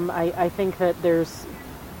 I think that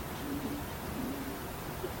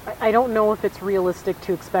I don't know if it's realistic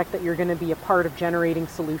to expect that you're going to be a part of generating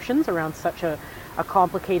solutions around such a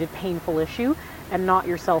complicated, painful issue and not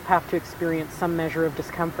yourself have to experience some measure of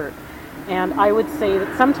discomfort. And I would say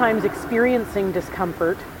that sometimes experiencing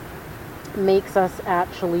discomfort makes us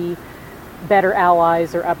actually better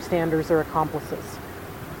allies or upstanders or accomplices.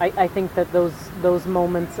 I think that those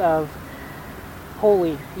moments of,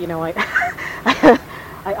 holy,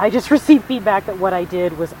 I just received feedback that what I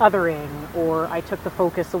did was othering, or I took the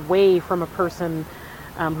focus away from a person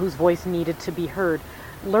whose voice needed to be heard.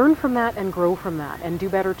 Learn from that and grow from that and do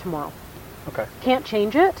better tomorrow. Okay. Can't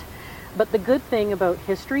change it, but the good thing about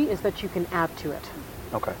history is that you can add to it.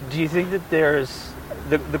 Okay. Do you think that there's...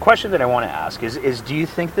 The question that I want to ask is do you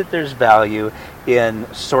think that there's value in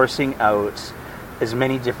sourcing out as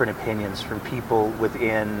many different opinions from people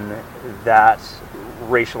within that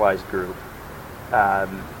racialized group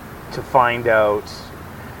to find out,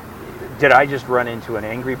 did I just run into an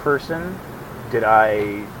angry person? Did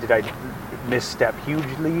I misstep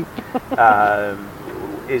hugely?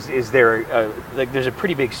 Is there there's a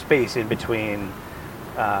pretty big space in between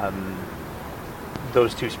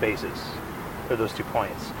those two spaces, or those 2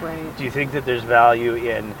 points? Right. Do you think that there's value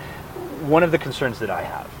in one of the concerns that I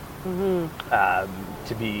have?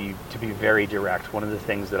 To be very direct, one of the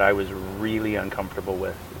things that I was really uncomfortable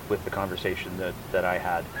with the conversation that I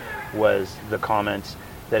had was the comments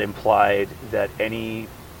that implied that any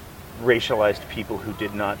racialized people who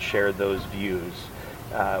did not share those views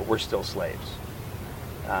were still slaves.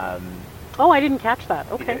 I didn't catch that.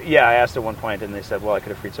 Okay. Yeah, I asked at one point, and they said, well, I could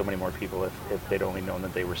have freed so many more people if they'd only known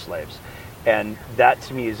that they were slaves. And that,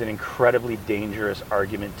 to me, is an incredibly dangerous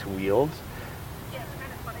argument to wield.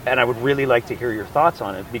 And I would really like to hear your thoughts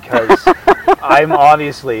on it, because I'm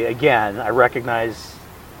obviously, again, I recognize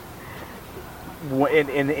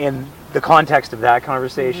in the context of that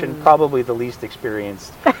conversation, probably the least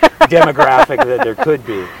experienced demographic that there could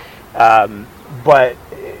be. But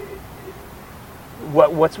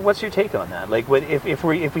what's your take on that? Like, if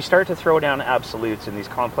we start to throw down absolutes in these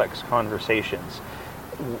complex conversations,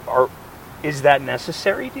 is that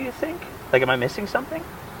necessary? Do you think? Like, am I missing something?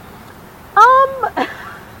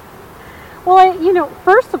 Well,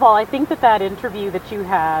 first of all, I think that interview that you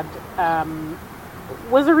had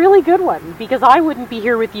was a really good one, because I wouldn't be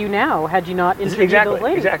here with you now had you not interviewed those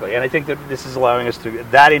ladies. Exactly, and I think that this is allowing us to.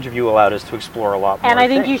 That interview allowed us to explore a lot more. And I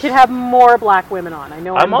think you should have more Black women on. I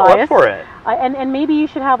know I'm all biased. Up for it. And maybe you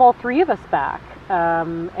should have all three of us back.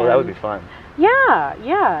 Well, that would be fun.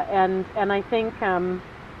 Yeah, and I think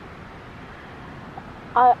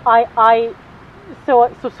So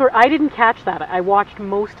I didn't catch that. I watched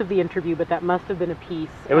most of the interview, but that must have been a piece.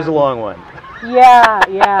 It was a long one.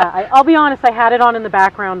 Yeah. I'll be honest, I had it on in the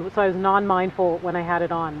background, so I was non-mindful when I had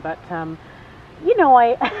it on. But,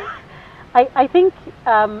 I think,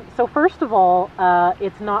 so first of all,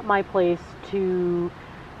 it's not my place to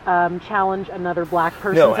challenge another Black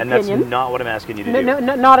person's opinion. No, and that's not what I'm asking you to do. No,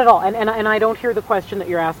 not at all. And I don't hear the question that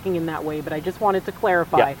you're asking in that way, but I just wanted to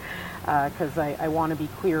clarify. Yeah. Because I want to be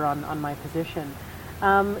clear on my position.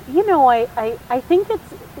 I think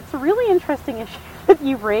it's a really interesting issue that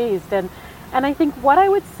you've raised, and I think what I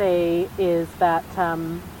would say is that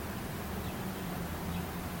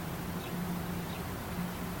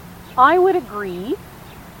I would agree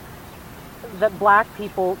that Black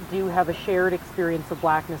people do have a shared experience of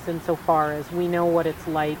Blackness insofar as we know what it's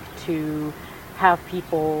like to have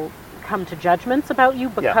people come to judgments about you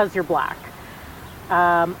because you're Black.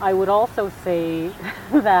 I would also say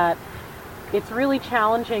that it's really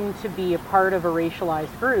challenging to be a part of a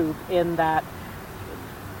racialized group, in that,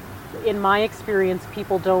 in my experience,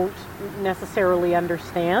 people don't necessarily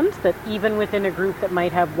understand that even within a group that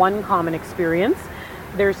might have one common experience,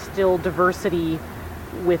 there's still diversity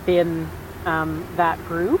within that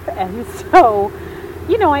group. And so,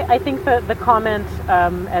 I think the comment,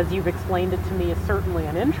 as you've explained it to me, is certainly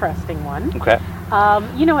an interesting one. Okay.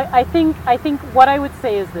 I think what I would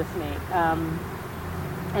say is this, Nate,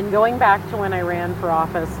 and going back to when I ran for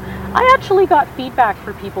office, I actually got feedback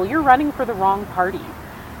for people: you're running for the wrong party.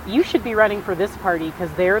 You should be running for this party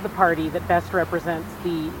because they're the party that best represents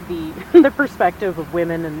the perspective of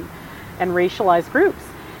women and racialized groups.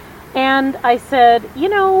 And I said,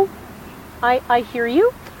 I hear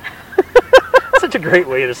you. Such a great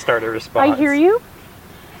way to start a response. I hear you.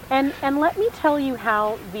 And let me tell you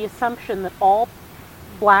how the assumption that all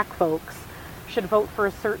Black folks should vote for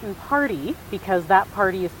a certain party because that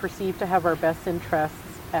party is perceived to have our best interests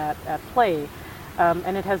at play.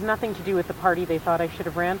 And it has nothing to do with the party they thought I should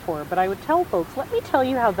have ran for. But I would tell folks, let me tell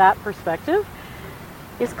you how that perspective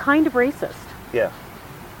is kind of racist. Yeah.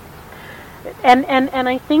 And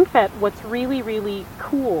I think that what's really, really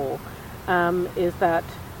cool is that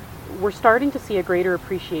we're starting to see a greater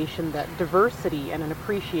appreciation that diversity and an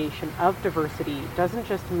appreciation of diversity doesn't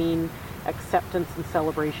just mean acceptance and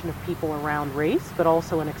celebration of people around race, but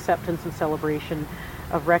also an acceptance and celebration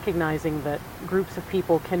of recognizing that groups of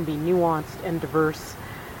people can be nuanced and diverse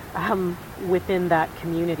within that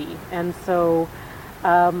community. And so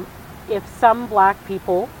if some Black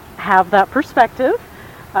people have that perspective,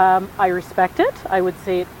 I respect it. I would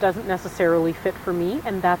say it doesn't necessarily fit for me,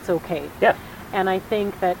 and that's okay. Yeah. And I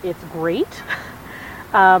think that it's great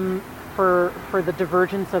for the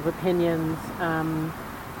divergence of opinions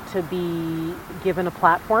to be given a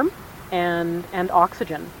platform and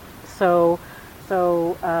oxygen. So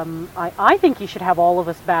I think you should have all of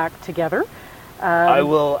us back together. I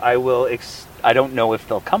I don't know if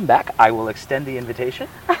they'll come back. I will extend the invitation.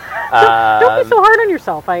 Don't be so hard on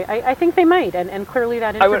yourself. I think they might, and clearly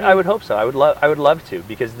that interview... I would hope so. I would love to,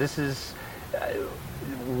 because this is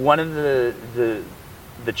one of the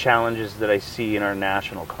challenges that I see in our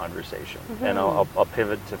national conversation, mm-hmm. and I'll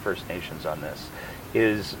pivot to First Nations on this,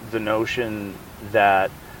 is the notion that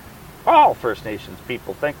all First Nations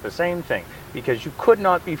people think the same thing, because you could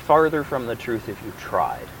not be farther from the truth if you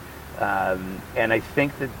tried. And I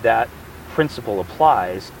think that principle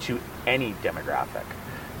applies to any demographic.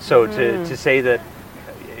 So to say that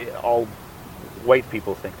all white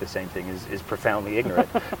people think the same thing is profoundly ignorant.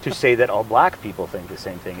 To say that all Black people think the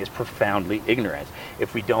same thing is profoundly ignorant.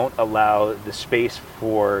 If we don't allow the space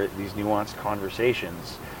for these nuanced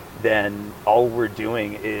conversations, then all we're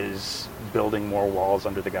doing is building more walls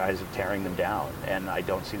under the guise of tearing them down. And I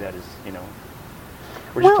don't see that as,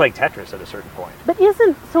 we're just playing Tetris at a certain point. But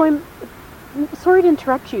Sorry to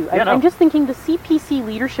interrupt you. Yeah, no. I'm just thinking the CPC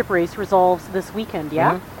leadership race resolves this weekend,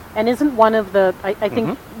 yeah? And isn't one of the, I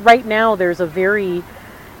think right now there's a very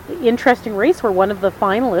interesting race where one of the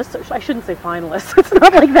finalists, I shouldn't say finalists, it's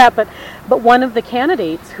not like that, but one of the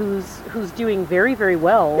candidates who's doing very, very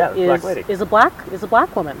well is a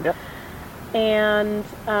black woman. Yep. And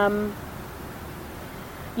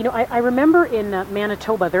you know, I remember in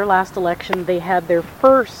Manitoba, their last election, they had their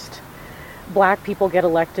first black people get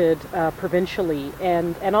elected provincially,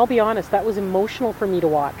 and I'll be honest, that was emotional for me to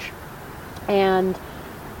watch. And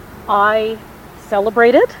I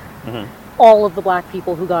celebrated all of the black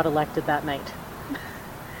people who got elected that night.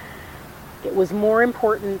 It was more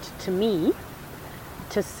important to me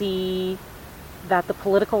to see that the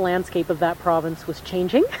political landscape of that province was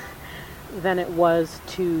changing than it was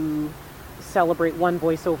to celebrate one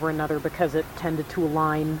voice over another because it tended to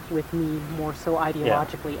align with me more so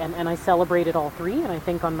ideologically. Yeah. And I celebrated all three, and I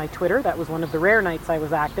think on my Twitter, that was one of the rare nights I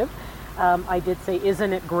was active. I did say,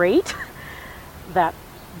 isn't it great that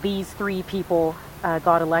these three people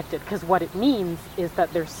got elected? Because what it means is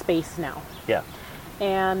that there's space now. Yeah.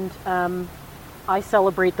 And I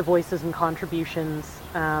celebrate the voices and contributions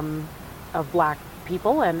of black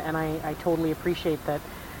people, and I totally appreciate that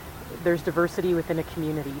there's diversity within a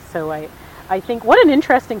community. So I think, what an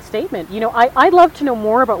interesting statement. You know, I'd love to know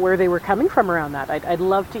more about where they were coming from around that. I'd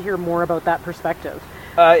love to hear more about that perspective.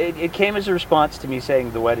 It came as a response to me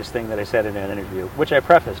saying the wettest thing that I said in an interview, which I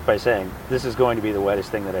prefaced by saying, this is going to be the wettest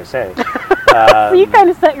thing that I say. So you kind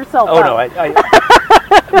of set yourself up. Oh, no.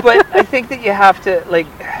 But I think that you have to, like,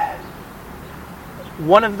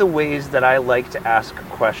 one of the ways that I like to ask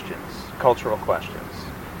questions, cultural questions,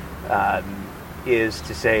 is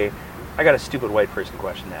to say, I got a stupid white person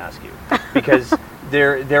question to ask you, because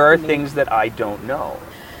there are things that I don't know.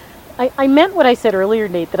 I meant what I said earlier,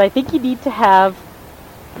 Nate, that I think you need to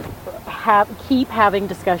keep having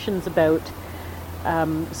discussions about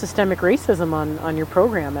systemic racism on your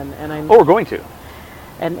program, and I'm. Oh, we're going to.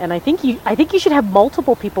 And I think you should have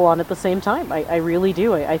multiple people on at the same time. I really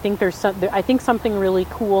do. I think I think something really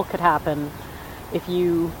cool could happen if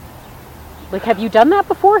you. Like, have you done that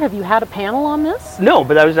before? Have you had a panel on this? No,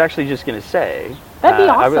 but I was actually just going to say... That'd be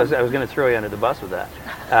awesome. I was going to throw you under the bus with that.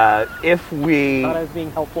 If we thought I was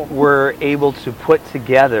being helpful. Were able to put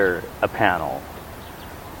together a panel,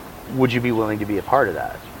 would you be willing to be a part of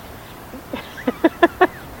that?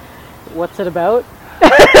 What's it about?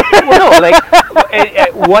 Well, no,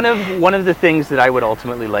 like, one of the things that I would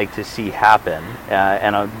ultimately like to see happen,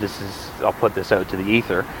 and I'll put this out to the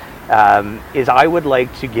ether, is I would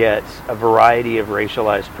like to get a variety of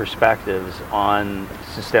racialized perspectives on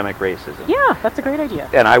systemic racism. Yeah, that's a great idea.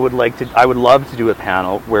 And I would love to do a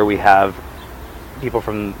panel where we have people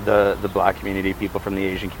from the black community, people from the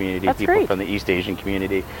Asian community, people from the East Asian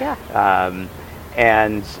community. Yeah.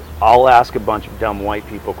 And I'll ask a bunch of dumb white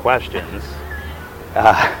people questions.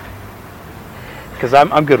 Because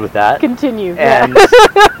I'm good with that. Continue. And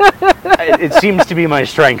it seems to be my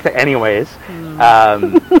strength anyways.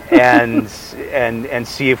 And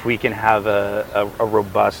see if we can have a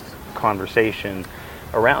robust conversation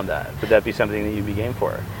around that. Would that be something that you'd be game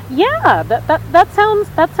for? Yeah,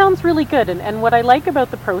 that sounds really good. And what I like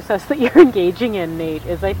about the process that you're engaging in, Nate,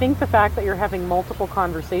 is I think the fact that you're having multiple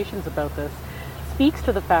conversations about this speaks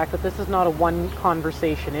to the fact that this is not a one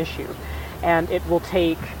conversation issue, and it will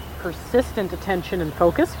take persistent attention and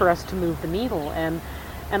focus for us to move the needle. And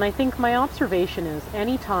I think my observation is,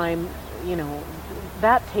 anytime, you know,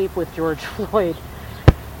 that tape with George Floyd,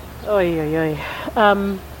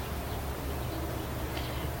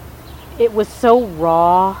 it was so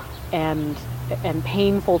raw and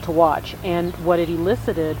painful to watch, and what it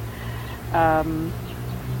elicited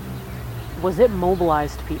was it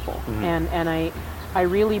mobilized people. And I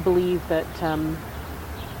really believe that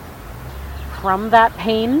from that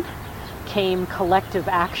pain came collective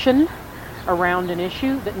action around an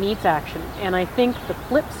issue that needs action. And I think the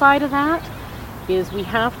flip side of that is we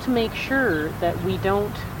have to make sure that we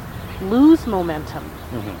don't lose momentum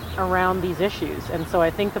around these issues. And so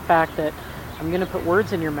I think the fact that, I'm going to put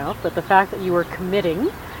words in your mouth, but the fact that you are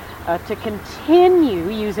committing to continue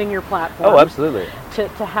using your platform. Oh, absolutely.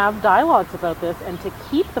 To have dialogues about this and to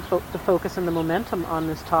keep the focus and the momentum on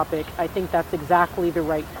this topic, I think that's exactly the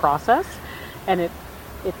right process. And it's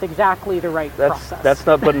exactly the right process. That's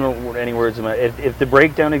not putting any words in my... If the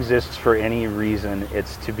breakdown exists for any reason,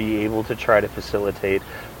 it's to be able to try to facilitate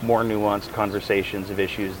more nuanced conversations of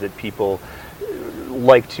issues that people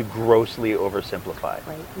like to grossly oversimplify.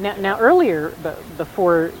 Right. Now earlier,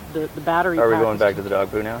 before the battery... Are we going back to the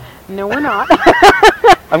dog poo now? No, we're not.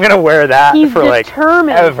 I'm going to wear that for like ever. He's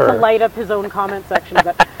determined to light up his own comment section.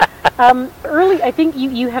 But Early, I think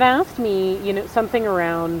you had asked me, something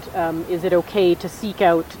around, is it okay to seek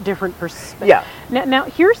out different perspectives? Yeah. Now,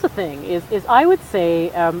 here's the thing: is I would say,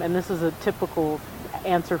 and this is a typical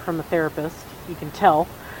answer from a therapist, you can tell,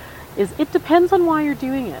 is it depends on why you're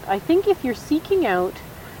doing it. I think if you're seeking out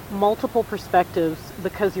multiple perspectives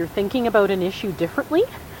because you're thinking about an issue differently,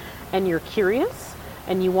 and you're curious,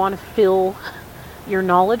 and you want to fill your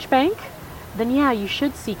knowledge bank, then yeah, you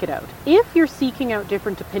should seek it out. If you're seeking out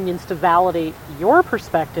different opinions to validate your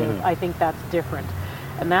perspective, I think that's different.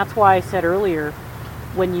 And that's why I said earlier,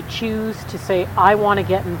 when you choose to say, I want to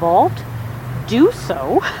get involved, do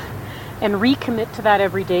so and recommit to that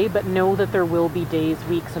every day, but know that there will be days,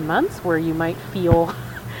 weeks, and months where you might feel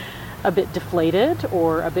a bit deflated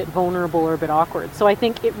or a bit vulnerable or a bit awkward. So I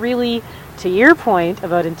think it really, to your point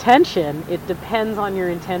about intention, it depends on your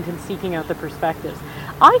intent in seeking out the perspectives.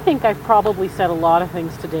 I think I've probably said a lot of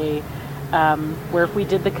things today where if we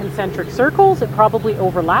did the concentric circles, it probably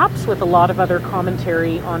overlaps with a lot of other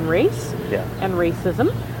commentary on race and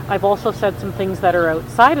racism. I've also said some things that are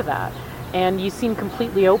outside of that, and you seem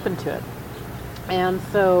completely open to it. And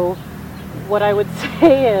so what I would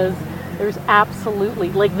say is there's absolutely,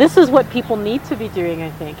 this is what people need to be doing,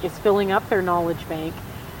 I think, is filling up their knowledge bank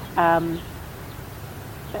and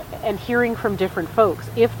hearing from different folks.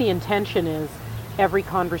 If the intention is every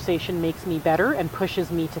conversation makes me better and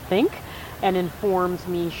pushes me to think and informs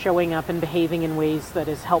me showing up and behaving in ways that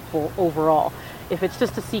is helpful overall. If it's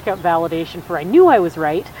just to seek out validation for I knew I was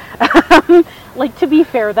right, to be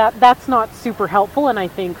fair, that's not super helpful, and I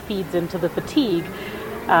think feeds into the fatigue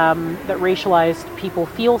that racialized people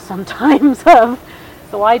feel sometimes of,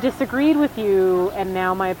 so I disagreed with you and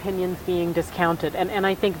now my opinion's being discounted. And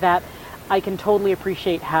I think that I can totally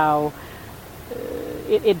appreciate how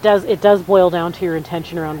it does boil down to your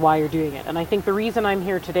intention around why you're doing it. And I think the reason I'm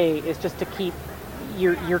here today is just to keep,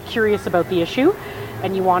 you're curious about the issue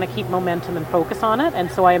and you want to keep momentum and focus on it.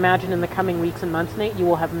 And so I imagine in the coming weeks and months, Nate, you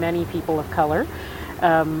will have many people of color.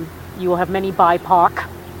 You will have many BIPOC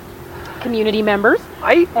community members,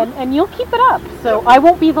 and you'll keep it up. So I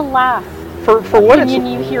won't be the last for what opinion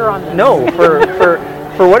you hear on this. No,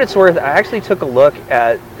 for what it's worth, I actually took a look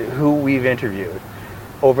at who we've interviewed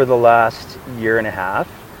over the last year and a half,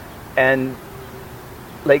 and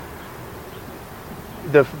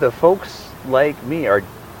the folks like me are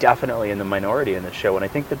definitely in the minority in the show, and I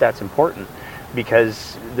think that that's important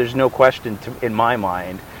because there's no question in my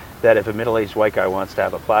mind that if a middle-aged white guy wants to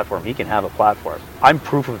have a platform, he can have a platform. I'm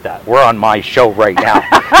proof of that. We're on my show right now.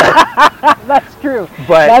 That's true.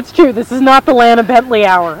 But that's true. This is not the Lana Bentley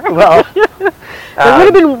hour. Well,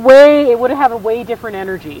 it would have had a way different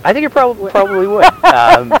energy. I think it probably would.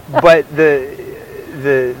 But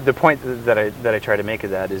the point that I try to make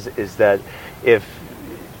of that is that if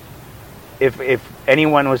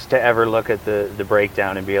anyone was to ever look at the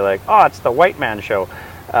breakdown and be like, oh, it's the white man show,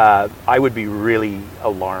 I would be really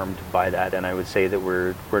alarmed by that, and I would say that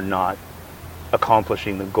we're not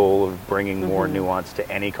accomplishing the goal of bringing more nuance to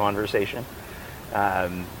any conversation,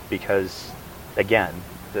 because again,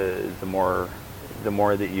 the more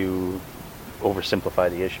that you oversimplify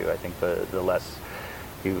the issue, I think the less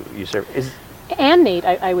you serve. And Nate,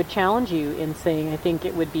 I would challenge you in saying I think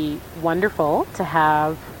it would be wonderful to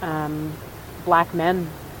have black men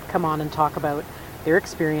come on and talk about their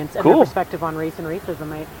experience and their perspective on race and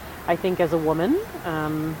racism. I think as a woman,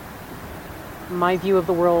 my view of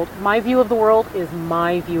the world is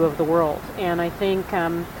my view of the world. And I think,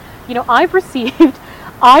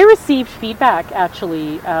 I received feedback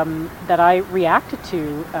actually that I reacted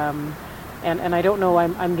to, and I don't know,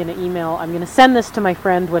 I'm going to send this to my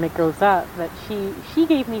friend when it goes up, that she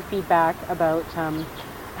gave me feedback about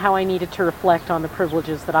how I needed to reflect on the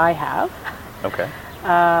privileges that I have. Okay.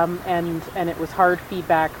 And it was hard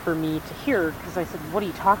feedback for me to hear because I said, what are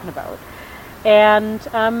you talking about? And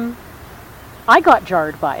I got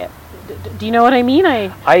jarred by it. Do you know what I mean? I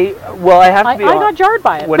got jarred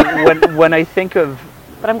by it. When I think of...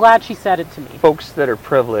 But I'm glad she said it to me. Folks that are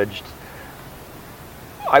privileged,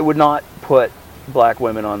 I would not put black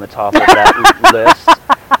women on the top of that list.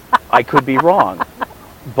 I could be wrong.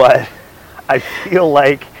 But I feel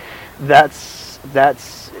like that's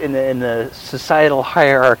in the societal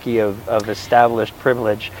hierarchy of established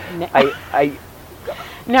privilege.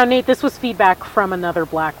 Now, Nate, this was feedback from another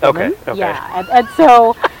black woman. Okay. Yeah, and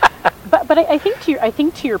so, but I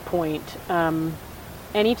think to your point,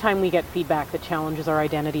 anytime we get feedback that challenges our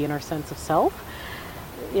identity and our sense of self,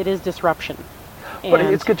 it is disruption. But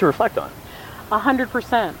it's good to reflect on.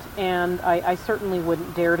 100%. And I certainly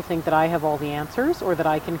wouldn't dare to think that I have all the answers or that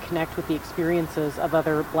I can connect with the experiences of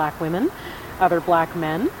other black women, other black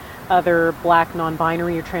men. other Black,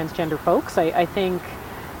 non-binary, or transgender folks. I think,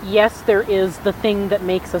 yes, there is the thing that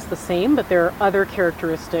makes us the same, but there are other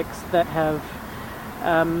characteristics that have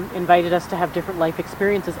invited us to have different life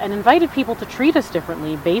experiences and invited people to treat us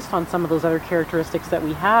differently based on some of those other characteristics that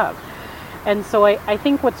we have. And so I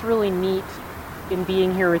think what's really neat in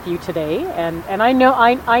being here with you today, and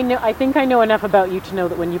I think I know enough about you to know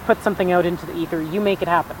that when you put something out into the ether, you make it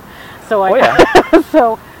happen.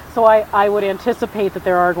 So so I would anticipate that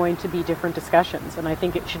there are going to be different discussions, and I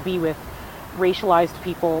think it should be with racialized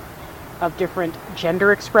people of different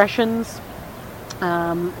gender expressions,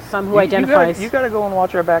 some who identify. You got to go and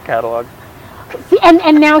watch our back catalog. See,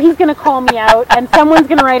 and now he's going to call me out, and someone's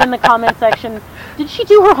going to write in the comment section, did she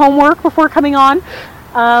do her homework before coming on?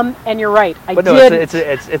 And you're right. But no,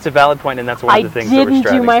 it's a valid point, and that's one of the things that we're striving for.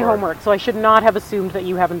 I didn't do my homework, so I should not have assumed that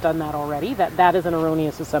you haven't done that already. That is an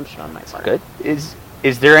erroneous assumption on my part. Good.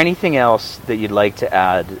 Is there anything else that you'd like to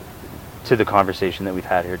add to the conversation that we've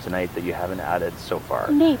had here tonight that you haven't added so far?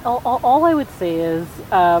 Nate, all I would say is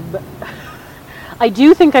I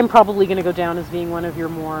do think I'm probably going to go down as being one of your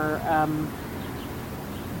more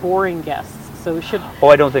boring guests. So should. Oh,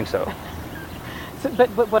 I don't think so. But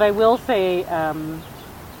what I will say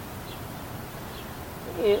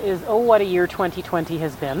is, what a year 2020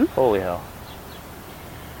 has been. Holy hell.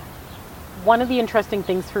 One of the interesting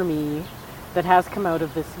things for me that has come out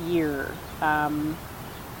of this year, and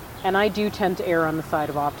I do tend to err on the side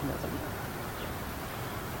of optimism,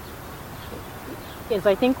 is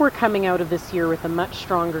I think we're coming out of this year with a much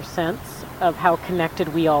stronger sense of how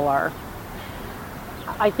connected we all are.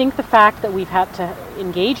 I think the fact that we've had to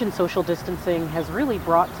engage in social distancing has really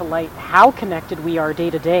brought to light how connected we are day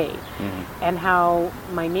to day, and how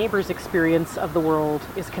my neighbor's experience of the world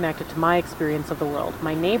is connected to my experience of the world.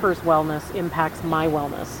 My neighbor's wellness impacts my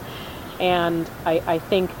wellness. And I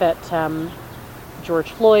think that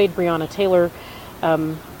George Floyd, Breonna Taylor, I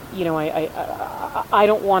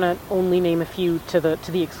don't want to only name a few to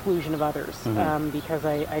the exclusion of others, because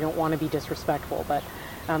I don't want to be disrespectful, but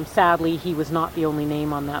sadly, he was not the only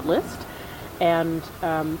name on that list, and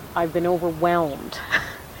I've been overwhelmed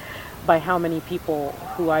by how many people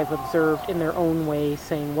who I've observed in their own way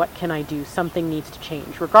saying, what can I do? Something needs to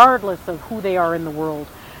change, regardless of who they are in the world.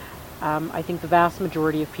 I think the vast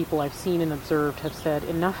majority of people I've seen and observed have said,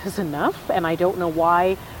 enough is enough, and I don't know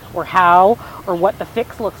why or how or what the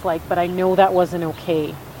fix looks like, but I know that wasn't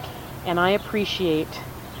okay. And I appreciate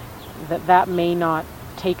that may not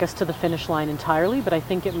take us to the finish line entirely, but I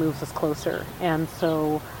think it moves us closer. And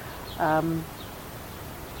so I'm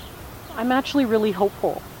actually really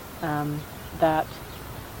hopeful that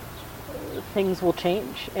things will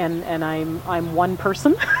change, and I'm one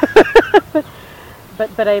person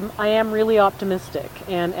but I am really optimistic,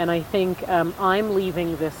 and I think I'm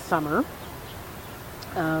leaving this summer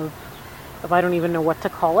of I don't even know what to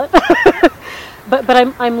call it but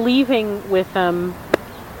I'm leaving with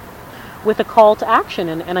a call to action,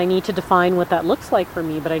 and I need to define what that looks like for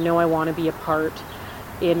me, but I know I want to be a part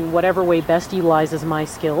in whatever way best utilizes my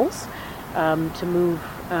skills to move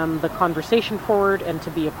the conversation forward and to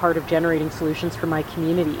be a part of generating solutions for my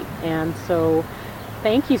community. And so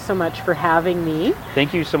thank you so much for having me.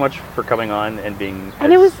 Thank you so much for coming on and being.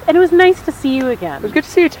 And it was nice to see you again. It was good to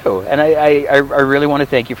see you too. And I really want to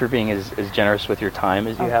thank you for being as generous with your time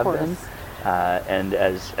as you have been, and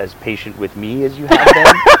as patient with me as you have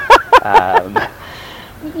been.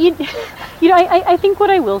 I think what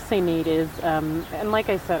I will say, Nate, is, and like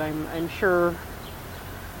I said, I'm sure,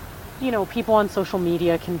 people on social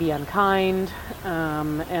media can be unkind,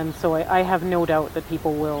 and so I have no doubt that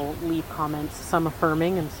people will leave comments, some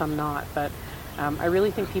affirming and some not, but I really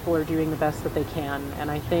think people are doing the best that they can, and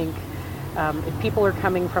I think if people are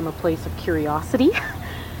coming from a place of curiosity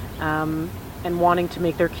and wanting to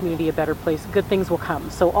make their community a better place, good things will come.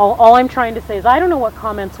 So all I'm trying to say is I don't know what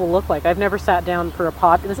comments will look like. I've never sat down for a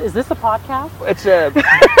podcast. Is this a podcast? It's a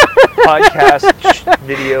podcast,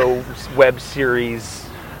 video, web series,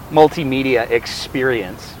 multimedia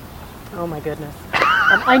experience. Oh my goodness.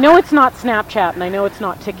 I know it's not Snapchat, and I know it's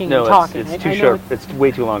not ticking and talking. It's too short. It's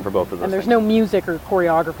way too long for both of those. And there's no music or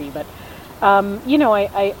choreography, but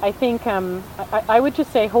I think I would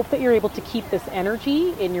just say, hope that you're able to keep this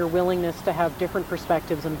energy in your willingness to have different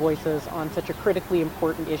perspectives and voices on such a critically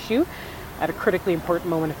important issue at a critically important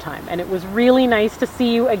moment of time. And it was really nice to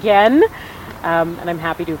see you again, and I'm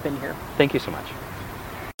happy to have been here. Thank you so much.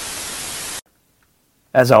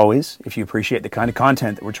 As always, if you appreciate the kind of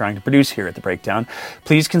content that we're trying to produce here at The Breakdown,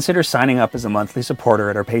 please consider signing up as a monthly supporter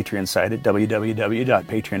at our Patreon site at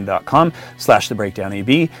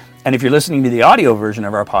www.patreon.com/thebreakdownab. And if you're listening to the audio version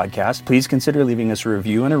of our podcast, please consider leaving us a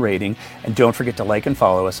review and a rating. And don't forget to like and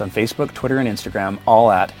follow us on Facebook, Twitter, and Instagram,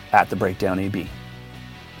 all at The Breakdownab.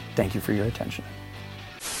 Thank you for your attention.